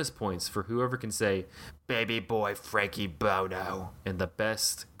 Bonus points for whoever can say, "Baby boy Frankie Bono," in the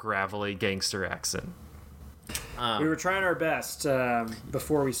best gravelly gangster accent. We were trying our best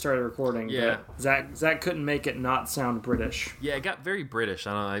before we started recording. Yeah, but Zach couldn't make it not sound British. Yeah, it got very British.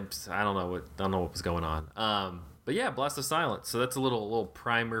 I don't know what was going on. But yeah, Blast of Silence. So that's a little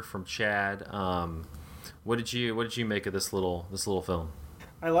primer from Chad. What did you make of this little film?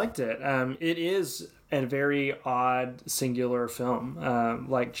 I liked it. It is a very odd singular film,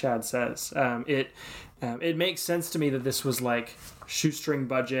 like Chad says. It makes sense to me that this was like shoestring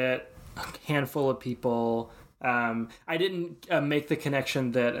budget, a handful of people. I didn't make the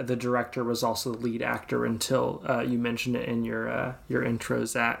connection that the director was also the lead actor until you mentioned it in your intro,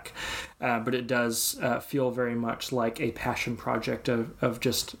 Zach. But it does feel very much like a passion project of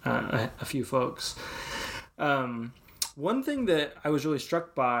just a few folks. One thing that I was really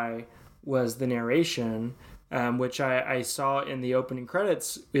struck by was the narration, which I saw in the opening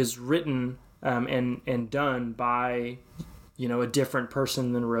credits is written and done by a different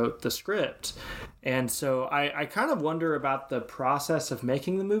person than wrote the script. And so I kind of wonder about the process of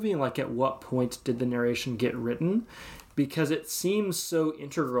making the movie and like at what point did the narration get written, because it seems so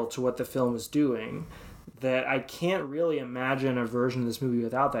integral to what the film is doing that I can't really imagine a version of this movie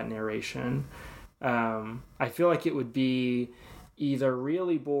without that narration. I feel like it would be either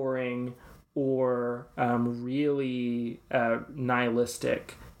really boring or really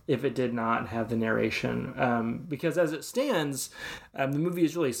nihilistic if it did not have the narration. Because as it stands, the movie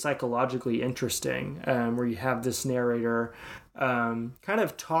is really psychologically interesting, where you have this narrator kind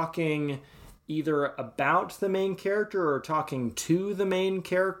of talking either about the main character or talking to the main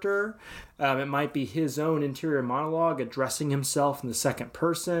character. It might be his own interior monologue addressing himself in the second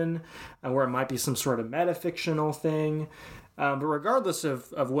person, or it might be some sort of metafictional thing. But regardless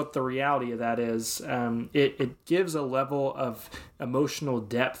of what the reality of that is, it gives a level of emotional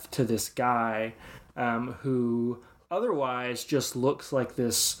depth to this guy who otherwise just looks like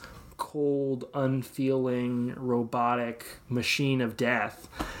this cold, unfeeling, robotic machine of death.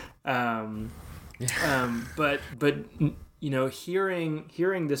 But you know,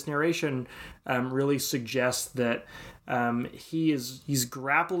 hearing this narration really suggests that he's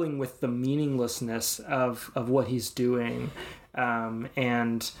grappling with the meaninglessness of what he's doing,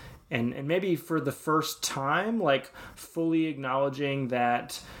 and maybe for the first time, like fully acknowledging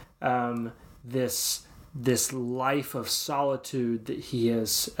that this life of solitude that he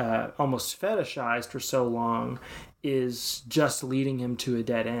has almost fetishized for so long is just leading him to a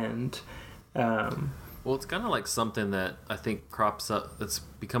dead end. Well, it's kind of like something that I think crops up. That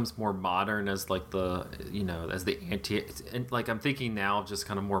becomes more modern as like the, you know, as the anti. And like I'm thinking now of just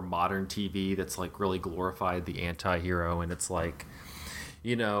kind of more modern TV that's like really glorified the anti-hero, and it's like,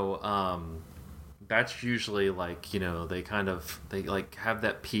 you know, that's usually like, you know, they like have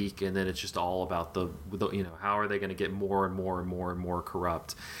that peak, and then it's just all about the you know, how are they going to get more and more and more and more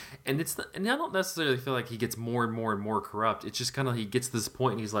corrupt. And and I don't necessarily feel like he gets more and more and more corrupt. It's just kind of, he gets to this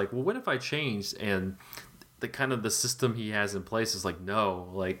point and he's like, well, what if I changed? And the kind of the system he has in place is like, no,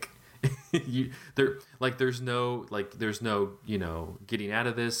 like there's no, you know, getting out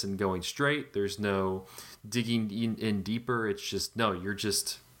of this and going straight. There's no digging in deeper. It's just, no, you're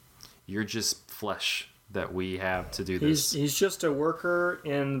just flesh that we have to do this. He's just a worker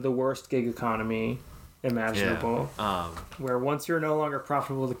in the worst gig economy imaginable. Yeah. Where once you're no longer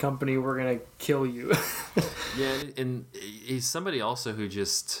profitable to the company, we're gonna kill you. Yeah, and he's somebody also who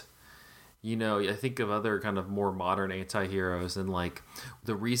just, you know, I think of other kind of more modern anti-heroes, and like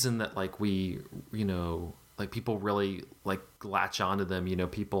the reason that like we, you know, like people really like latch onto them, you know,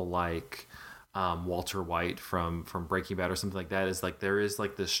 people like Walter White from Breaking Bad or something like that, is like there is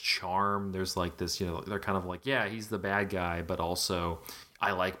like this charm, there's like this, you know, they're kind of like, yeah, he's the bad guy, but also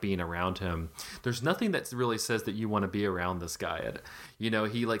I like being around him. There's nothing that really says that you want to be around this guy. You know,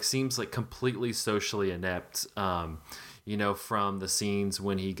 he like seems like completely socially inept. You know, from the scenes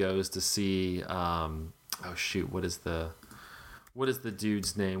when he goes to see oh shoot, what is the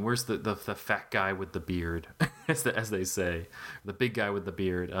dude's name? Where's the fat guy with the beard, as they say, the big guy with the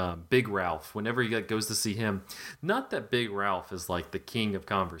beard, Big Ralph. Whenever he like goes to see him, not that Big Ralph is like the king of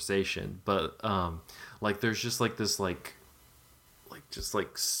conversation, but like there's just like this like just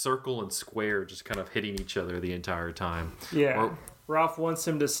like circle and square just kind of hitting each other the entire time. Yeah. Ralph wants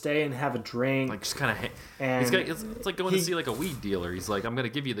him to stay and have a drink. Like just kind of, it's like going to see like a weed dealer. He's like, I'm going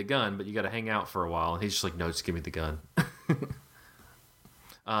to give you the gun, but you got to hang out for a while. And he's just like, no, just give me the gun.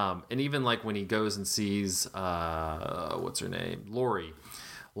 And even like when he goes and sees, what's her name? Lori,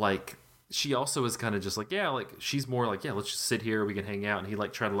 like she also is kind of just like, yeah, like she's more like, yeah, let's just sit here. We can hang out. And he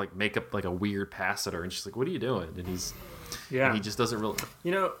like try to like make up like a weird pass at her. And she's like, what are you doing? And and he just doesn't really,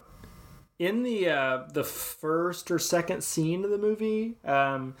 you know, in the first or second scene of the movie,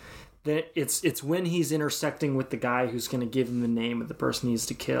 that it's when he's intersecting with the guy who's going to give him the name of the person he needs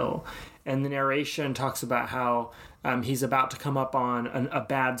to kill, and the narration talks about how he's about to come up on a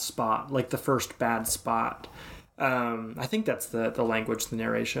bad spot, like the first bad spot. I think that's the language, the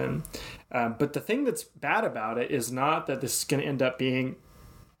narration. But the thing that's bad about it is not that this is going to end up being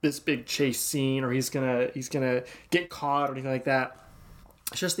this big chase scene, or he's gonna get caught or anything like that.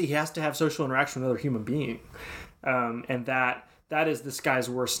 It's just that he has to have social interaction with another human being, and that is this guy's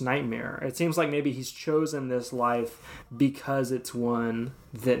worst nightmare. It seems like maybe he's chosen this life because it's one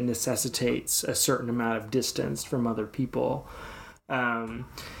that necessitates a certain amount of distance from other people.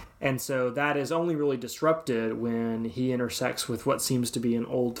 And so that is only really disrupted when he intersects with what seems to be an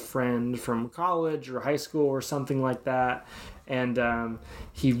old friend from college or high school or something like that. And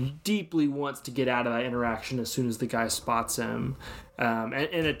he deeply wants to get out of that interaction as soon as the guy spots him, and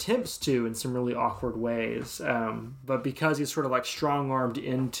attempts to in some really awkward ways. But because he's sort of like strong-armed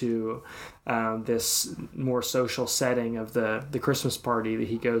into this more social setting of the Christmas party that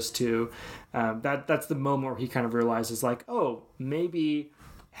he goes to, that's the moment where he kind of realizes like, oh, maybe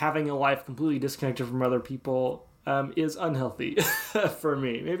having a life completely disconnected from other people is unhealthy for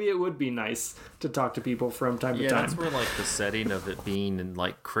me. Maybe it would be nice to talk to people from time to time. Yeah, that's where like the setting of it being in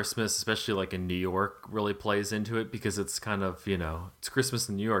like Christmas, especially like in New York, really plays into it, because it's kind of, you know, it's Christmas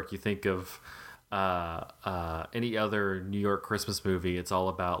in New York. You think of any other New York Christmas movie, it's all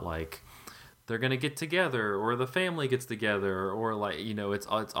about like they're gonna get together, or the family gets together, or like, you know, it's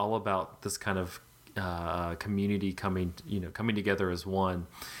all about this kind of community coming together as one.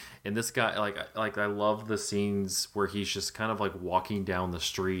 And this guy, like I love the scenes where he's just kind of like walking down the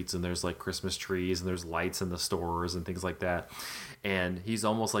streets, and there's like Christmas trees and there's lights in the stores and things like that, and he's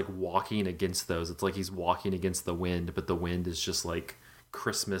almost like walking against those. It's like he's walking against the wind, but the wind is just like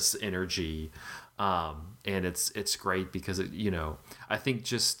Christmas energy. And it's great because it, you know, I think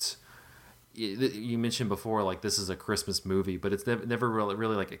just, you mentioned before, like, this is a Christmas movie, but it's never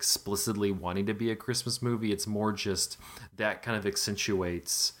really like explicitly wanting to be a Christmas movie. It's more just that kind of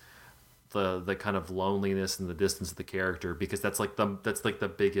accentuates the kind of loneliness and the distance of the character, because that's like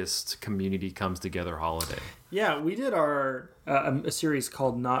the biggest community comes together holiday. Yeah, we did a series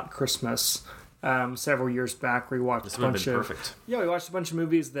called Not Christmas several years back, where we watched we watched a bunch of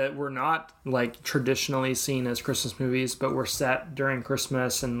movies that were not like traditionally seen as Christmas movies, but were set during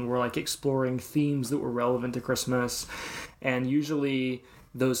Christmas, and were like exploring themes that were relevant to Christmas. And usually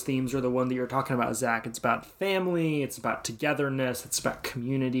those themes are the one that you're talking about, Zach. It's about family, it's about togetherness, it's about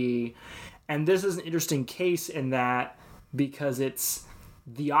community. And this is an interesting case in that, because it's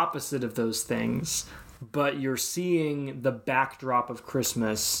the opposite of those things, but you're seeing the backdrop of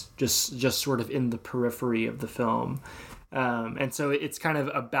Christmas just sort of in the periphery of the film. And so it's kind of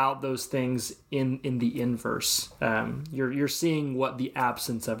about those things in the inverse. You're seeing what the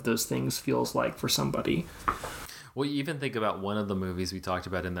absence of those things feels like for somebody. Well, you even think about one of the movies we talked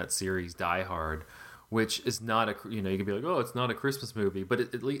about in that series, Die Hard, which is not a, you know, you could be like, oh, it's not a Christmas movie, but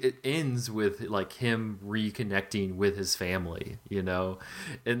it ends with like him reconnecting with his family, you know.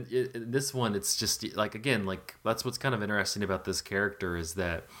 And in this one, it's just like, again, like, that's what's kind of interesting about this character, is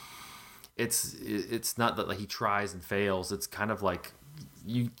that it's not that like he tries and fails. It's kind of like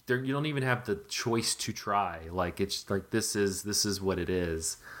you don't even have the choice to try. Like, it's like, this is what it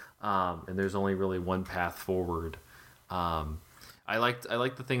is. And there's only really one path forward. I liked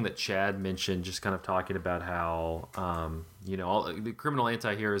the thing that Chad mentioned, just kind of talking about how, you know, all the criminal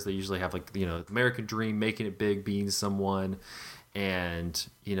anti-heroes, they usually have, like, you know, American dream, making it big, being someone. And,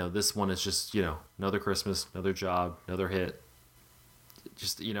 you know, this one is just, you know, another Christmas, another job, another hit.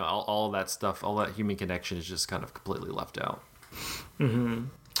 Just, you know, all that stuff, all that human connection is just kind of completely left out. Mm-hmm.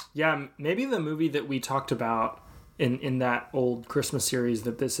 Yeah, maybe the movie that we talked about in that old Christmas series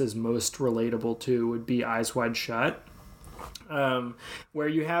that this is most relatable to would be Eyes Wide Shut, where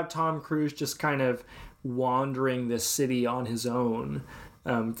you have Tom Cruise just kind of wandering this city on his own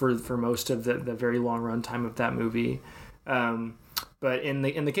for most of the very long runtime of that movie. But in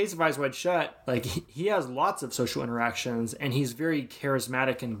the case of Eyes Wide Shut, like, he has lots of social interactions, and he's very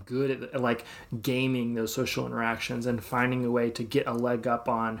charismatic and good at like gaming those social interactions and finding a way to get a leg up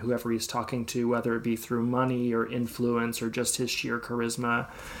on whoever he's talking to, whether it be through money or influence or just his sheer charisma.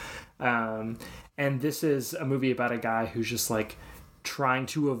 And this is a movie about a guy who's just like trying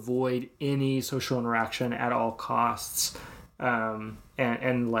to avoid any social interaction at all costs.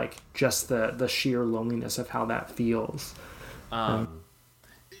 And like just the sheer loneliness of how that feels.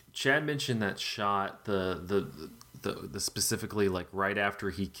 Chad mentioned that shot, the specifically like right after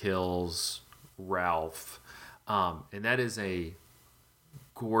he kills Ralph, and that is a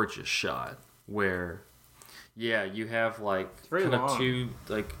gorgeous shot where, yeah, you have like kind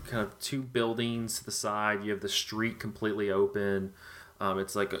of two buildings to the side. You have the street completely open.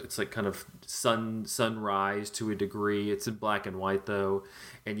 It's like kind of sunrise to a degree. It's in black and white though,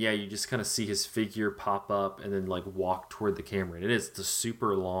 and yeah, you just kind of see his figure pop up and then like walk toward the camera. And it is the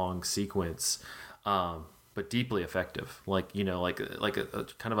super long sequence, but deeply effective. Like, you know, like a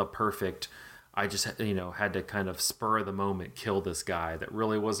kind of a perfect. I just, you know, had to kind of spur of the moment kill this guy that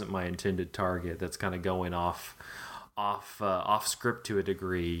really wasn't my intended target. That's kind of going off script to a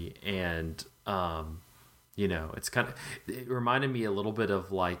degree, and you know, it reminded me a little bit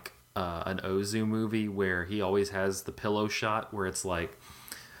of like an Ozu movie where he always has the pillow shot where it's like,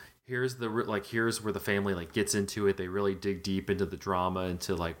 here's where the family like gets into it. They really dig deep into the drama,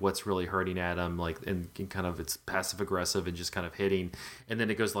 into like what's really hurting Adam, like, and kind of it's passive aggressive and just kind of hitting. And then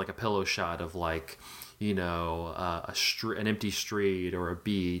it goes to like a pillow shot of like, you know, an empty street or a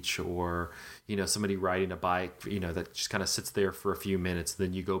beach, or, you know, somebody riding a bike, you know, that just kind of sits there for a few minutes.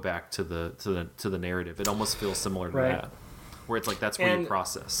 Then you go back to the narrative. It almost feels similar to that, where it's like, that's where you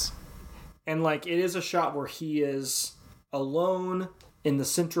process. And like, it is a shot where he is alone in the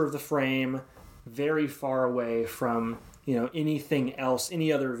center of the frame, very far away from, you know, anything else,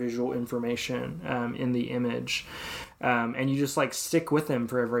 any other visual information in the image. And you just like stick with him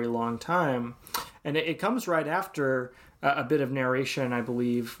for a very long time. And it comes right after a bit of narration, I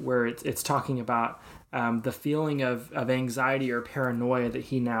believe, where it's talking about the feeling of anxiety or paranoia that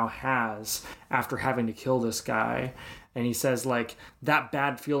he now has after having to kill this guy. And he says, like, that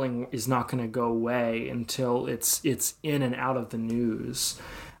bad feeling is not going to go away until it's in and out of the news.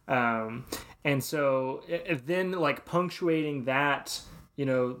 And so then, like, punctuating that, you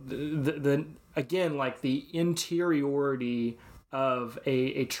know, the again, like, the interiority of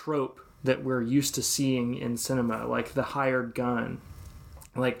a trope that we're used to seeing in cinema, like the hired gun.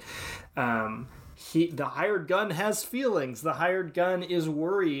 Like, the hired gun has feelings. The hired gun is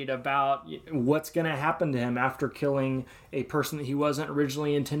worried about what's going to happen to him after killing a person that he wasn't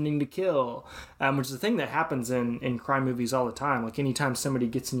originally intending to kill, which is a thing that happens in crime movies all the time. Like, anytime somebody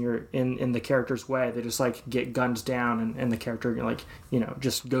gets in the character's way, they just, like, get gunned down, and the character, like, you know,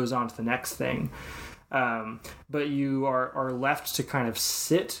 just goes on to the next thing. But you are left to kind of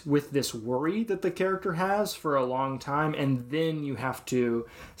sit with this worry that the character has for a long time, and then you have to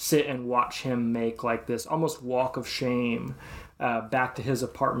sit and watch him make, like, this almost walk of shame back to his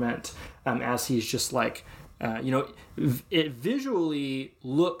apartment as he's just, like, you know, it visually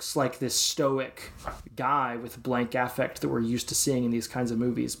looks like this stoic guy with blank affect that we're used to seeing in these kinds of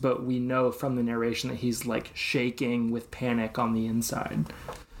movies, but we know from the narration that he's, like, shaking with panic on the inside.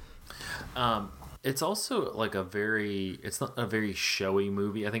 It's also like it's not a very showy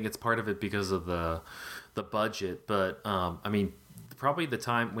movie. I think it's part of it because of the budget, but I mean, probably the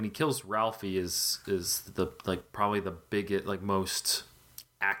time when he kills Ralphie is the, like, probably the biggest, like, most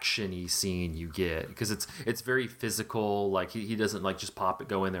action-y scene you get, because it's very physical. Like, he doesn't, like, just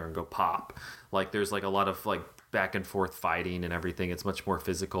go in there and go pop. Like, there's, like, a lot of, like, back and forth fighting and everything. It's much more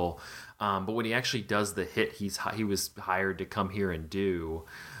physical. But when he actually does the hit he was hired to come here and do,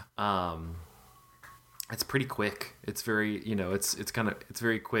 it's pretty quick. It's very, you know, it's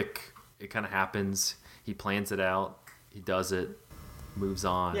very quick. It kind of happens. He plans it out. He does it, moves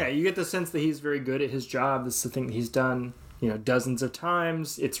on. Yeah, you get the sense that he's very good at his job. This is the thing that he's done, you know, dozens of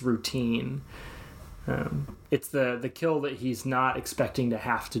times. It's routine. It's the kill that he's not expecting to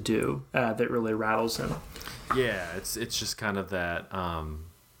have to do that really rattles him. Yeah, it's just kind of that.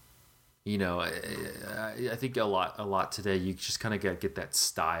 You know, I think a lot today, you just kind of get that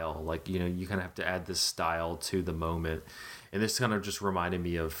style. Like, you know, you kind of have to add this style to the moment. And this kind of just reminded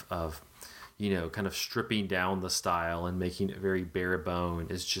me of you know, kind of stripping down the style and making it very bare bone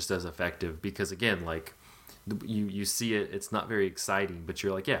is just as effective. Because, again, like, you see it, it's not very exciting, but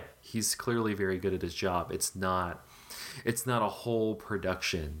you're like, yeah, he's clearly very good at his job. It's not a whole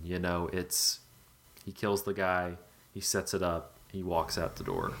production, you know. He kills the guy, he sets it up, he walks out the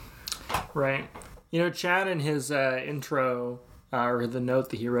door. Right. You know, Chad in his intro, or the note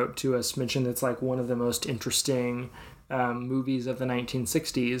that he wrote to us, mentioned it's, like, one of the most interesting movies of the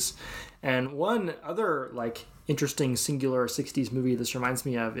 1960s. And one other, like, interesting singular 60s movie this reminds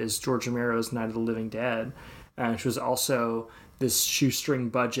me of is George Romero's Night of the Living Dead, which was also this shoestring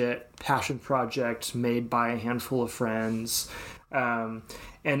budget passion project made by a handful of friends.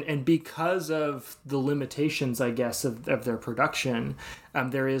 And because of the limitations, I guess, of their production,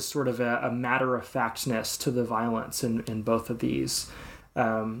 there is sort of a matter-of-factness to the violence in both of these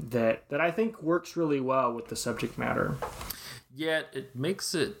that I think works really well with the subject matter. Yeah, it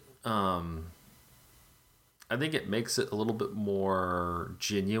makes it... I think it makes it a little bit more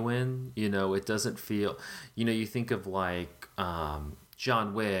genuine. You know, it doesn't feel... You know, you think of, like...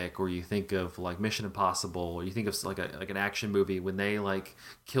 John Wick, or you think of, like, Mission Impossible, or you think of, like, an action movie. When they, like,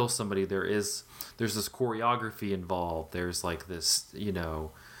 kill somebody, there's this choreography involved. There's, like, this, you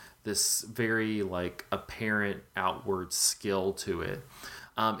know, this very, like, apparent outward skill to it.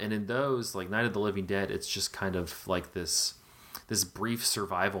 And in those, like Night of the Living Dead, it's just kind of like this brief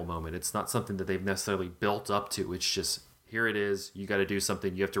survival moment. It's not something that they've necessarily built up to. It's just, here it is. You got to do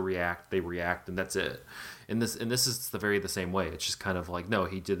something. You have to react. They react, and that's it. And this is the same way. It's just kind of like, no,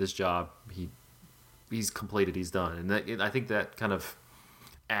 he did his job. He's completed. He's done. And I think that kind of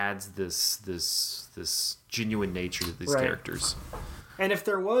adds this genuine nature to these characters. And if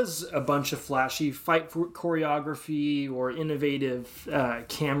there was a bunch of flashy fight choreography or innovative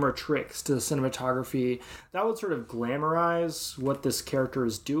camera tricks to the cinematography, that would sort of glamorize what this character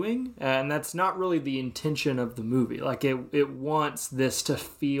is doing. And that's not really the intention of the movie. Like, it wants this to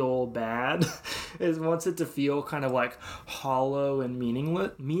feel bad. It wants it to feel kind of like hollow and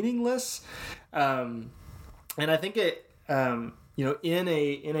meaningless. And I think it... you know, in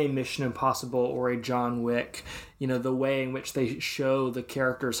a Mission Impossible or a John Wick, you know, the way in which they show the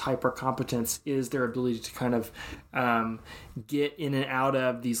character's hyper-competence is their ability to kind of get in and out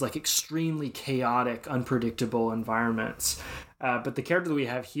of these, like, extremely chaotic, unpredictable environments. But the character that we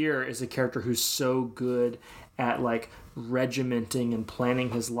have here is a character who's so good at like regimenting and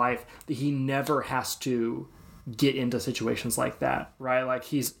planning his life that he never has to get into situations like that, right? Like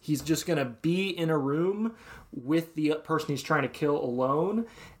he's just gonna be in a room with the person he's trying to kill alone,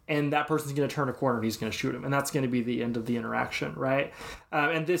 and that person's going to turn a corner and he's going to shoot him, and that's going to be the end of the interaction, right?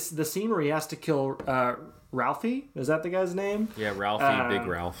 And the scene where he has to kill Ralphie, is that the guy's name? Yeah, Ralphie, Big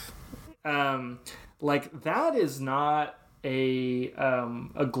Ralph. Like that is not a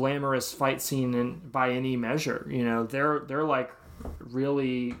glamorous fight scene by any measure. You know, they're like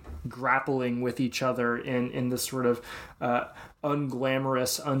really grappling with each other in this sort of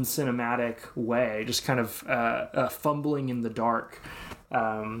unglamorous, uncinematic way, just kind of fumbling in the dark.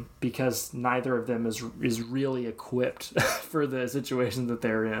 Because neither of them is really equipped for the situation that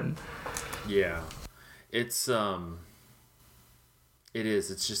they're in. Yeah, it's like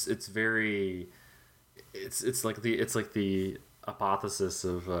the apotheosis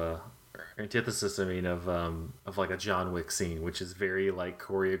of antithesis, I mean, of like a John Wick scene, which is very like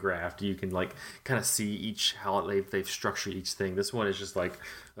choreographed. You can like kind of see how they've structured each thing. This one is just like,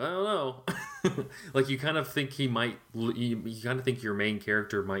 I don't know. Like you kind of think you kind of think your main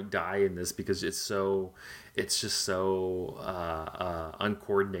character might die in this because it's just so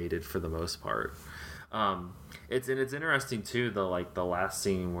uncoordinated for the most part. It's interesting too, the last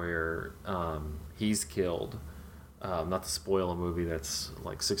scene where he's killed. Not to spoil a movie that's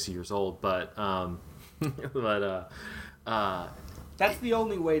like 6 years old, but that's the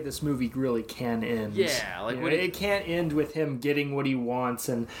only way this movie really can end. Yeah, like it can't end with him getting what he wants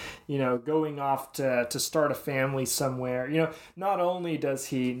and going off to start a family somewhere. Not only does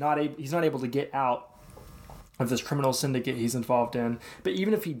he's not able to get out of this criminal syndicate he's involved in, but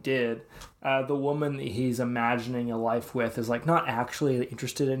even if he did, the woman that he's imagining a life with is like not actually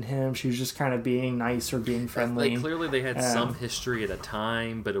interested in him. She was just kind of being nice or being friendly. Clearly they had some history at a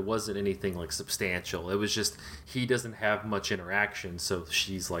time, but it wasn't anything like substantial. It was just he doesn't have much interaction, so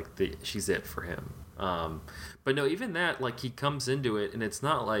she's it for him. But no, even that, like he comes into it, and it's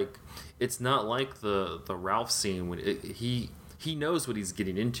not like the Ralph scene when he knows what he's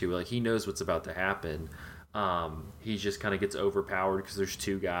getting into. Like he knows what's about to happen. He just kind of gets overpowered because there's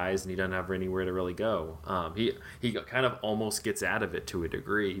two guys and he doesn't have anywhere to really go. He kind of almost gets out of it to a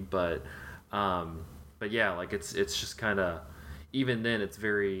degree, but yeah, like it's just kind of, even then it's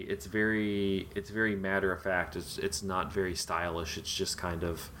very matter of fact. It's not very stylish. It's just kind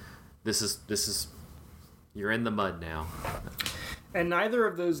of, this is you're in the mud now. And neither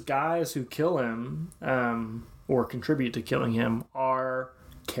of those guys who kill him or contribute to killing him are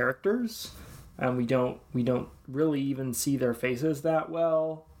characters. We don't really even see their faces that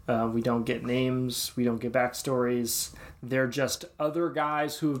well. We don't get names. We don't get backstories. They're just other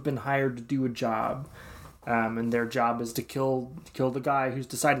guys who have been hired to do a job, and their job is to kill the guy who's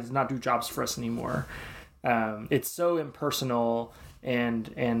decided to not do jobs for us anymore. It's so impersonal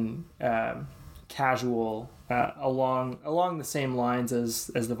and casual, along the same lines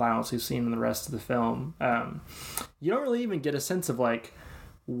as the violence we've seen in the rest of the film. You don't really even get a sense of like,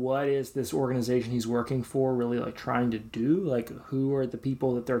 what is this organization he's working for really like trying to do? Like, who are the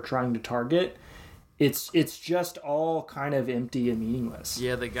people that they're trying to target? It's just all kind of empty and meaningless.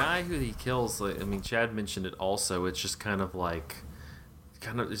 Yeah, the guy who he kills, like, I mean, Chad mentioned it also. It's just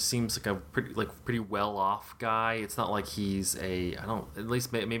it seems like a pretty well off guy. It's not like he's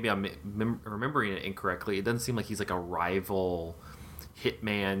maybe I'm remembering it incorrectly. It doesn't seem like he's like a rival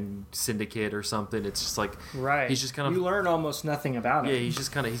hitman syndicate or something. It's just like, right, he's just kind of, you learn almost nothing about him. Yeah, he's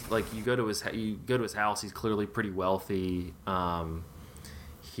like, you go to his house, he's clearly pretty wealthy.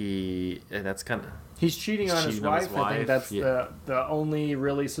 He's cheating on his wife. I think that's the only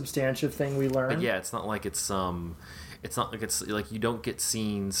really substantive thing we learn. But yeah, it's not like it's like you don't get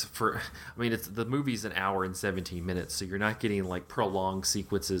scenes for, I mean, the movie's an hour and 17 minutes, so you're not getting like prolonged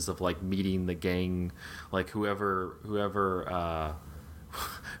sequences of like meeting the gang, like whoever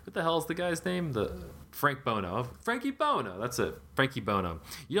what the hell is the guy's name? Frankie Bono. That's it. Frankie Bono.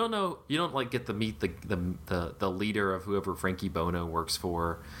 You don't like get to meet the leader of whoever Frankie Bono works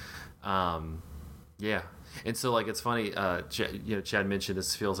for. Yeah. And so like it's funny, Chad mentioned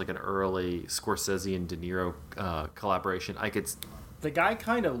this feels like an early Scorsese and De Niro collaboration. The guy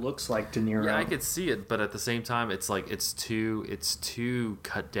kind of looks like De Niro. Yeah, I could see it, but at the same time, it's like it's too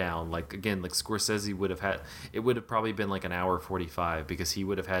cut down. Like again, like Scorsese would have probably been like an hour 45 because he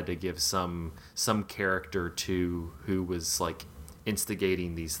would have had to give some character to who was like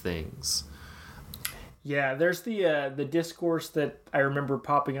instigating these things. Yeah, there's the discourse that I remember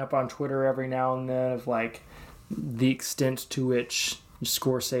popping up on Twitter every now and then of like the extent to which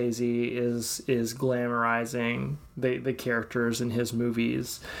Scorsese is glamorizing the characters in his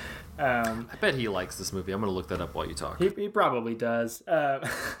movies. I bet he likes this movie. I'm going to look that up while you talk. He probably does.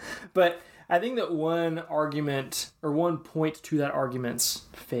 But I think that one argument, or one point to that argument's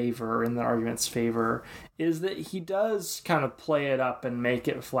favor, is that he does kind of play it up and make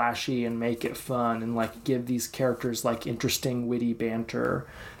it flashy and make it fun and like give these characters like interesting, witty banter.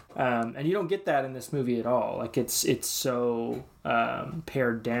 And you don't get that in this movie at all. Like it's so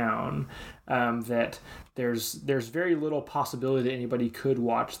pared down that there's very little possibility that anybody could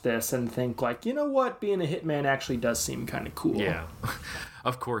watch this and think like, you know what, being a hitman actually does seem kind of cool. Yeah,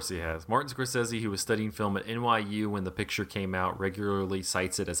 of course he has. Martin Scorsese, who was studying film at NYU when the picture came out, regularly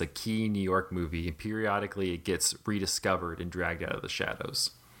cites it as a key New York movie, and periodically it gets rediscovered and dragged out of the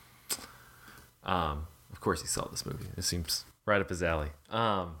shadows. Of course he saw this movie. It seems right up his alley.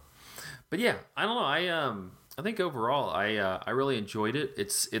 But yeah, I don't know. I think overall I really enjoyed it.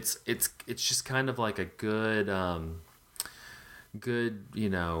 It's just kind of like a good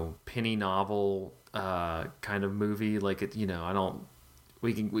penny novel kind of movie. Like it,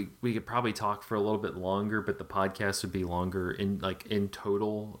 we could probably talk for a little bit longer, but the podcast would be longer in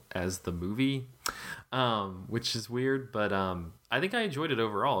total as the movie, which is weird. But I think I enjoyed it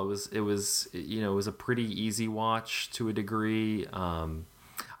overall. It was a pretty easy watch to a degree.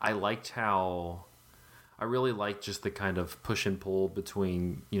 I really liked just the kind of push and pull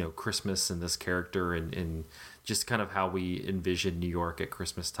between, Christmas and this character and just kind of how we envision New York at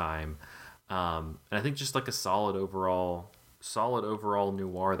Christmas time. And I think just like a solid overall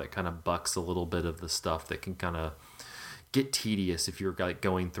noir that kind of bucks a little bit of the stuff that can kind of get tedious if you're like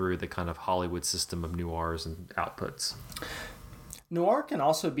going through the kind of Hollywood system of noirs and outputs. Noir can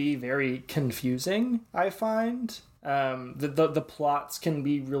also be very confusing, I find. The plots can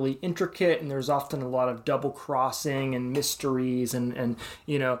be really intricate, and there's often a lot of double crossing and mysteries, and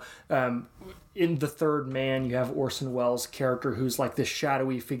in The Third Man you have Orson Welles' character who's like this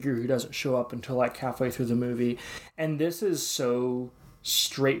shadowy figure who doesn't show up until like halfway through the movie, and this is so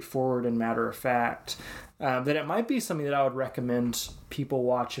straightforward and matter of fact that it might be something that I would recommend people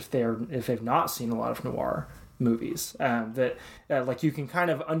watch if they've not seen a lot of noir movies, that like you can kind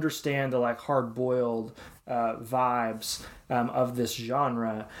of understand the like hard-boiled vibes of this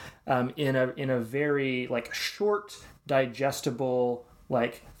genre in a very like short, digestible,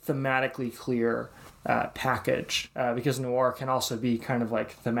 like thematically clear package, because noir can also be kind of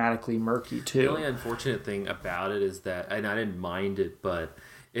like thematically murky too. The only unfortunate thing about it is that, and I didn't mind it, but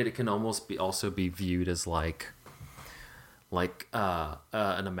it can almost be viewed as like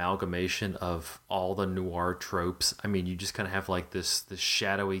an amalgamation of all the noir tropes. I mean, you just kind of have like this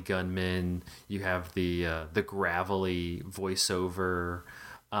shadowy gunman. You have the gravelly voiceover.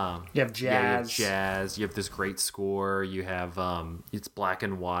 You have jazz. Yeah, you have jazz. You have this great score. You have it's black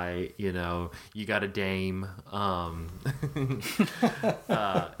and white. You got a dame.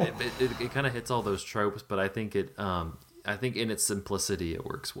 It kind of hits all those tropes, but I think I think in its simplicity it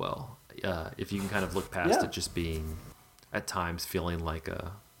works well. If you can kind of look past it just being, at times, feeling like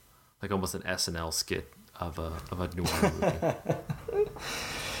almost an SNL skit of a noir movie.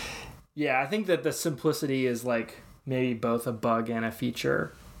 Yeah, I think that the simplicity is like maybe both a bug and a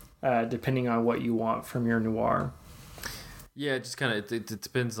feature, depending on what you want from your noir. Yeah, it just kind of it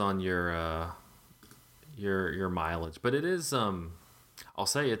depends on your mileage, but it is. I'll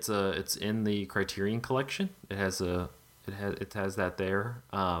say it's in the Criterion Collection. It has that there.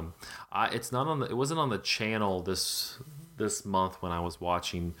 It's not on it wasn't on the channel this month when I was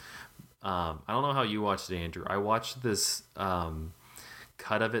watching. I don't know how you watched it, Andrew. I watched this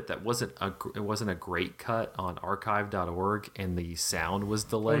cut of it that wasn't a great cut on archive.org, and the sound was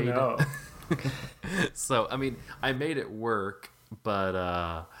delayed. Oh, no. So I mean, I made it work, but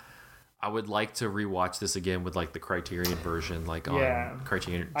I would like to rewatch this again with like the Criterion version, like on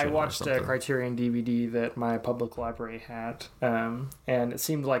Criterion. I watched a Criterion DVD that my public library had, and it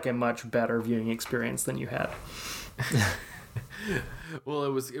seemed like a much better viewing experience than you had. Well, it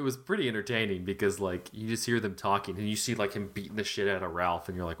was pretty entertaining because like you just hear them talking and you see like him beating the shit out of Ralph,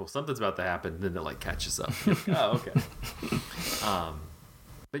 and you're like, well, something's about to happen. And then it like catches up. Like, oh, okay.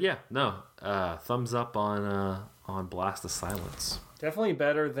 But yeah, no, thumbs up on Blast of Silence. Definitely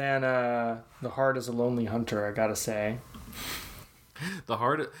better than The Heart is a Lonely Hunter, I gotta say.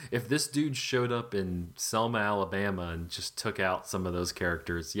 If this dude showed up in Selma, Alabama, and just took out some of those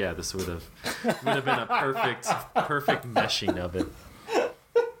characters, yeah, this would have been a perfect meshing of it.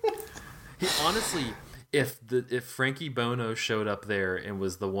 Honestly, if Frankie Bono showed up there and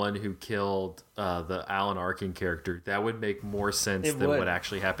was the one who killed the Alan Arkin character, that would make more sense than what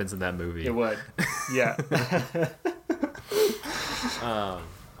actually happens in that movie. It would, yeah.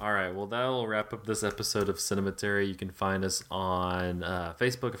 All right, well, that'll wrap up this episode of Cinematary. You can find us on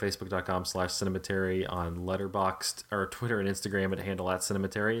Facebook at facebook.com/Cinematary, on Letterboxd, or Twitter and Instagram at handle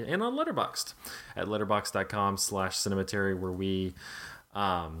 @Cinematary, and on Letterboxd at letterboxd.com/Cinematary, where we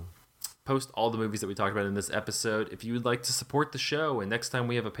post all the movies that we talked about in this episode. If you would like to support the show, and next time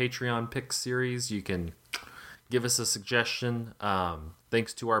we have a Patreon pick series, you can give us a suggestion.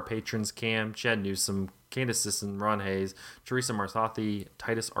 Thanks to our patrons, Cam, Chad Newsom, Candace Sisson, Ron Hayes, Teresa Marthathi,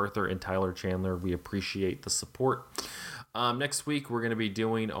 Titus Arthur, and Tyler Chandler. We appreciate the support. Next week, we're going to be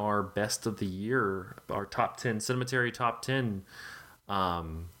doing our best of the year, our top 10, Cinematary top 10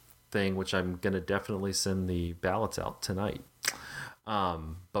 thing, which I'm going to definitely send the ballots out tonight.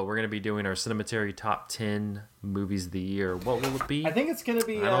 But we're going to be doing our Cinematary top 10 movies of the year. What will it be? I think it's going to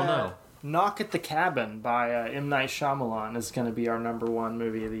be... I don't know. Knock at the Cabin by M. Night Shyamalan is going to be our number one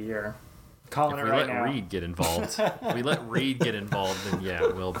movie of the year. Calling If it we right let now. Reed get involved, then yeah,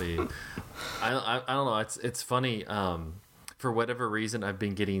 it will be. I don't know. It's funny. For whatever reason, I've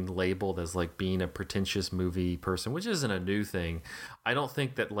been getting labeled as like being a pretentious movie person, which isn't a new thing. I don't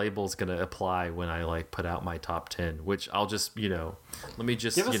think that label's gonna apply when I like put out my top 10, which I'll just let me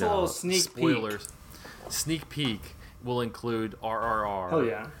just Give us a little sneak spoilers. Sneak peek will include RRR. Oh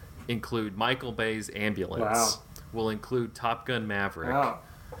yeah. Include Michael Bay's Ambulance. Wow. Will include Top Gun Maverick. Wow.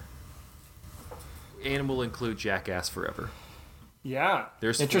 And will include Jackass Forever. Yeah.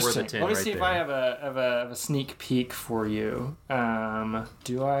 There's 4 of interesting. the 10 Let me right see if there. I have a sneak peek for you.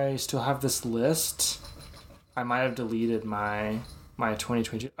 Do I still have this list? I might have deleted my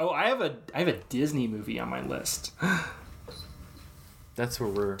 2022. Oh, I have a Disney movie on my list. That's where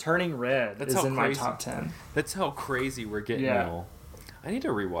we're. Turning Red That's is how in my crazy- top 10. That's how crazy we're getting Yeah. now. I need to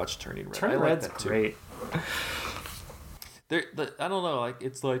rewatch Turning Red. Turning I like Red's that too. great. I don't know.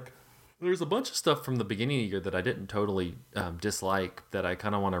 It's like there's a bunch of stuff from the beginning of the year that I didn't totally dislike that I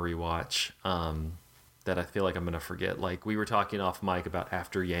kind of want to rewatch. That I feel like I'm gonna forget. Like we were talking off mic about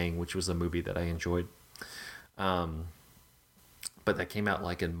After Yang, which was a movie that I enjoyed. But that came out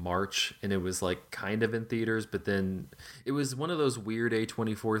like in March, and it was like kind of in theaters, but then it was one of those weird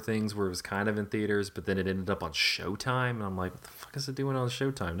A24 things where it was kind of in theaters, but then it ended up on Showtime, and I'm like, what the fuck is it doing on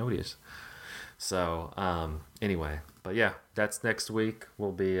Showtime? Nobody is. So anyway, but yeah, that's next week.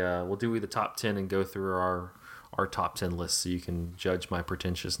 We'll do the top 10 and go through our top 10 list, so you can judge my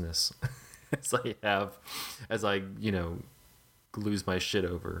pretentiousness as I lose my shit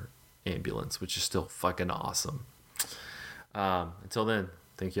over Ambulance, which is still fucking awesome. Until then,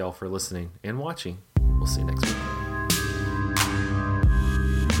 thank you all for listening and watching. We'll see you next week.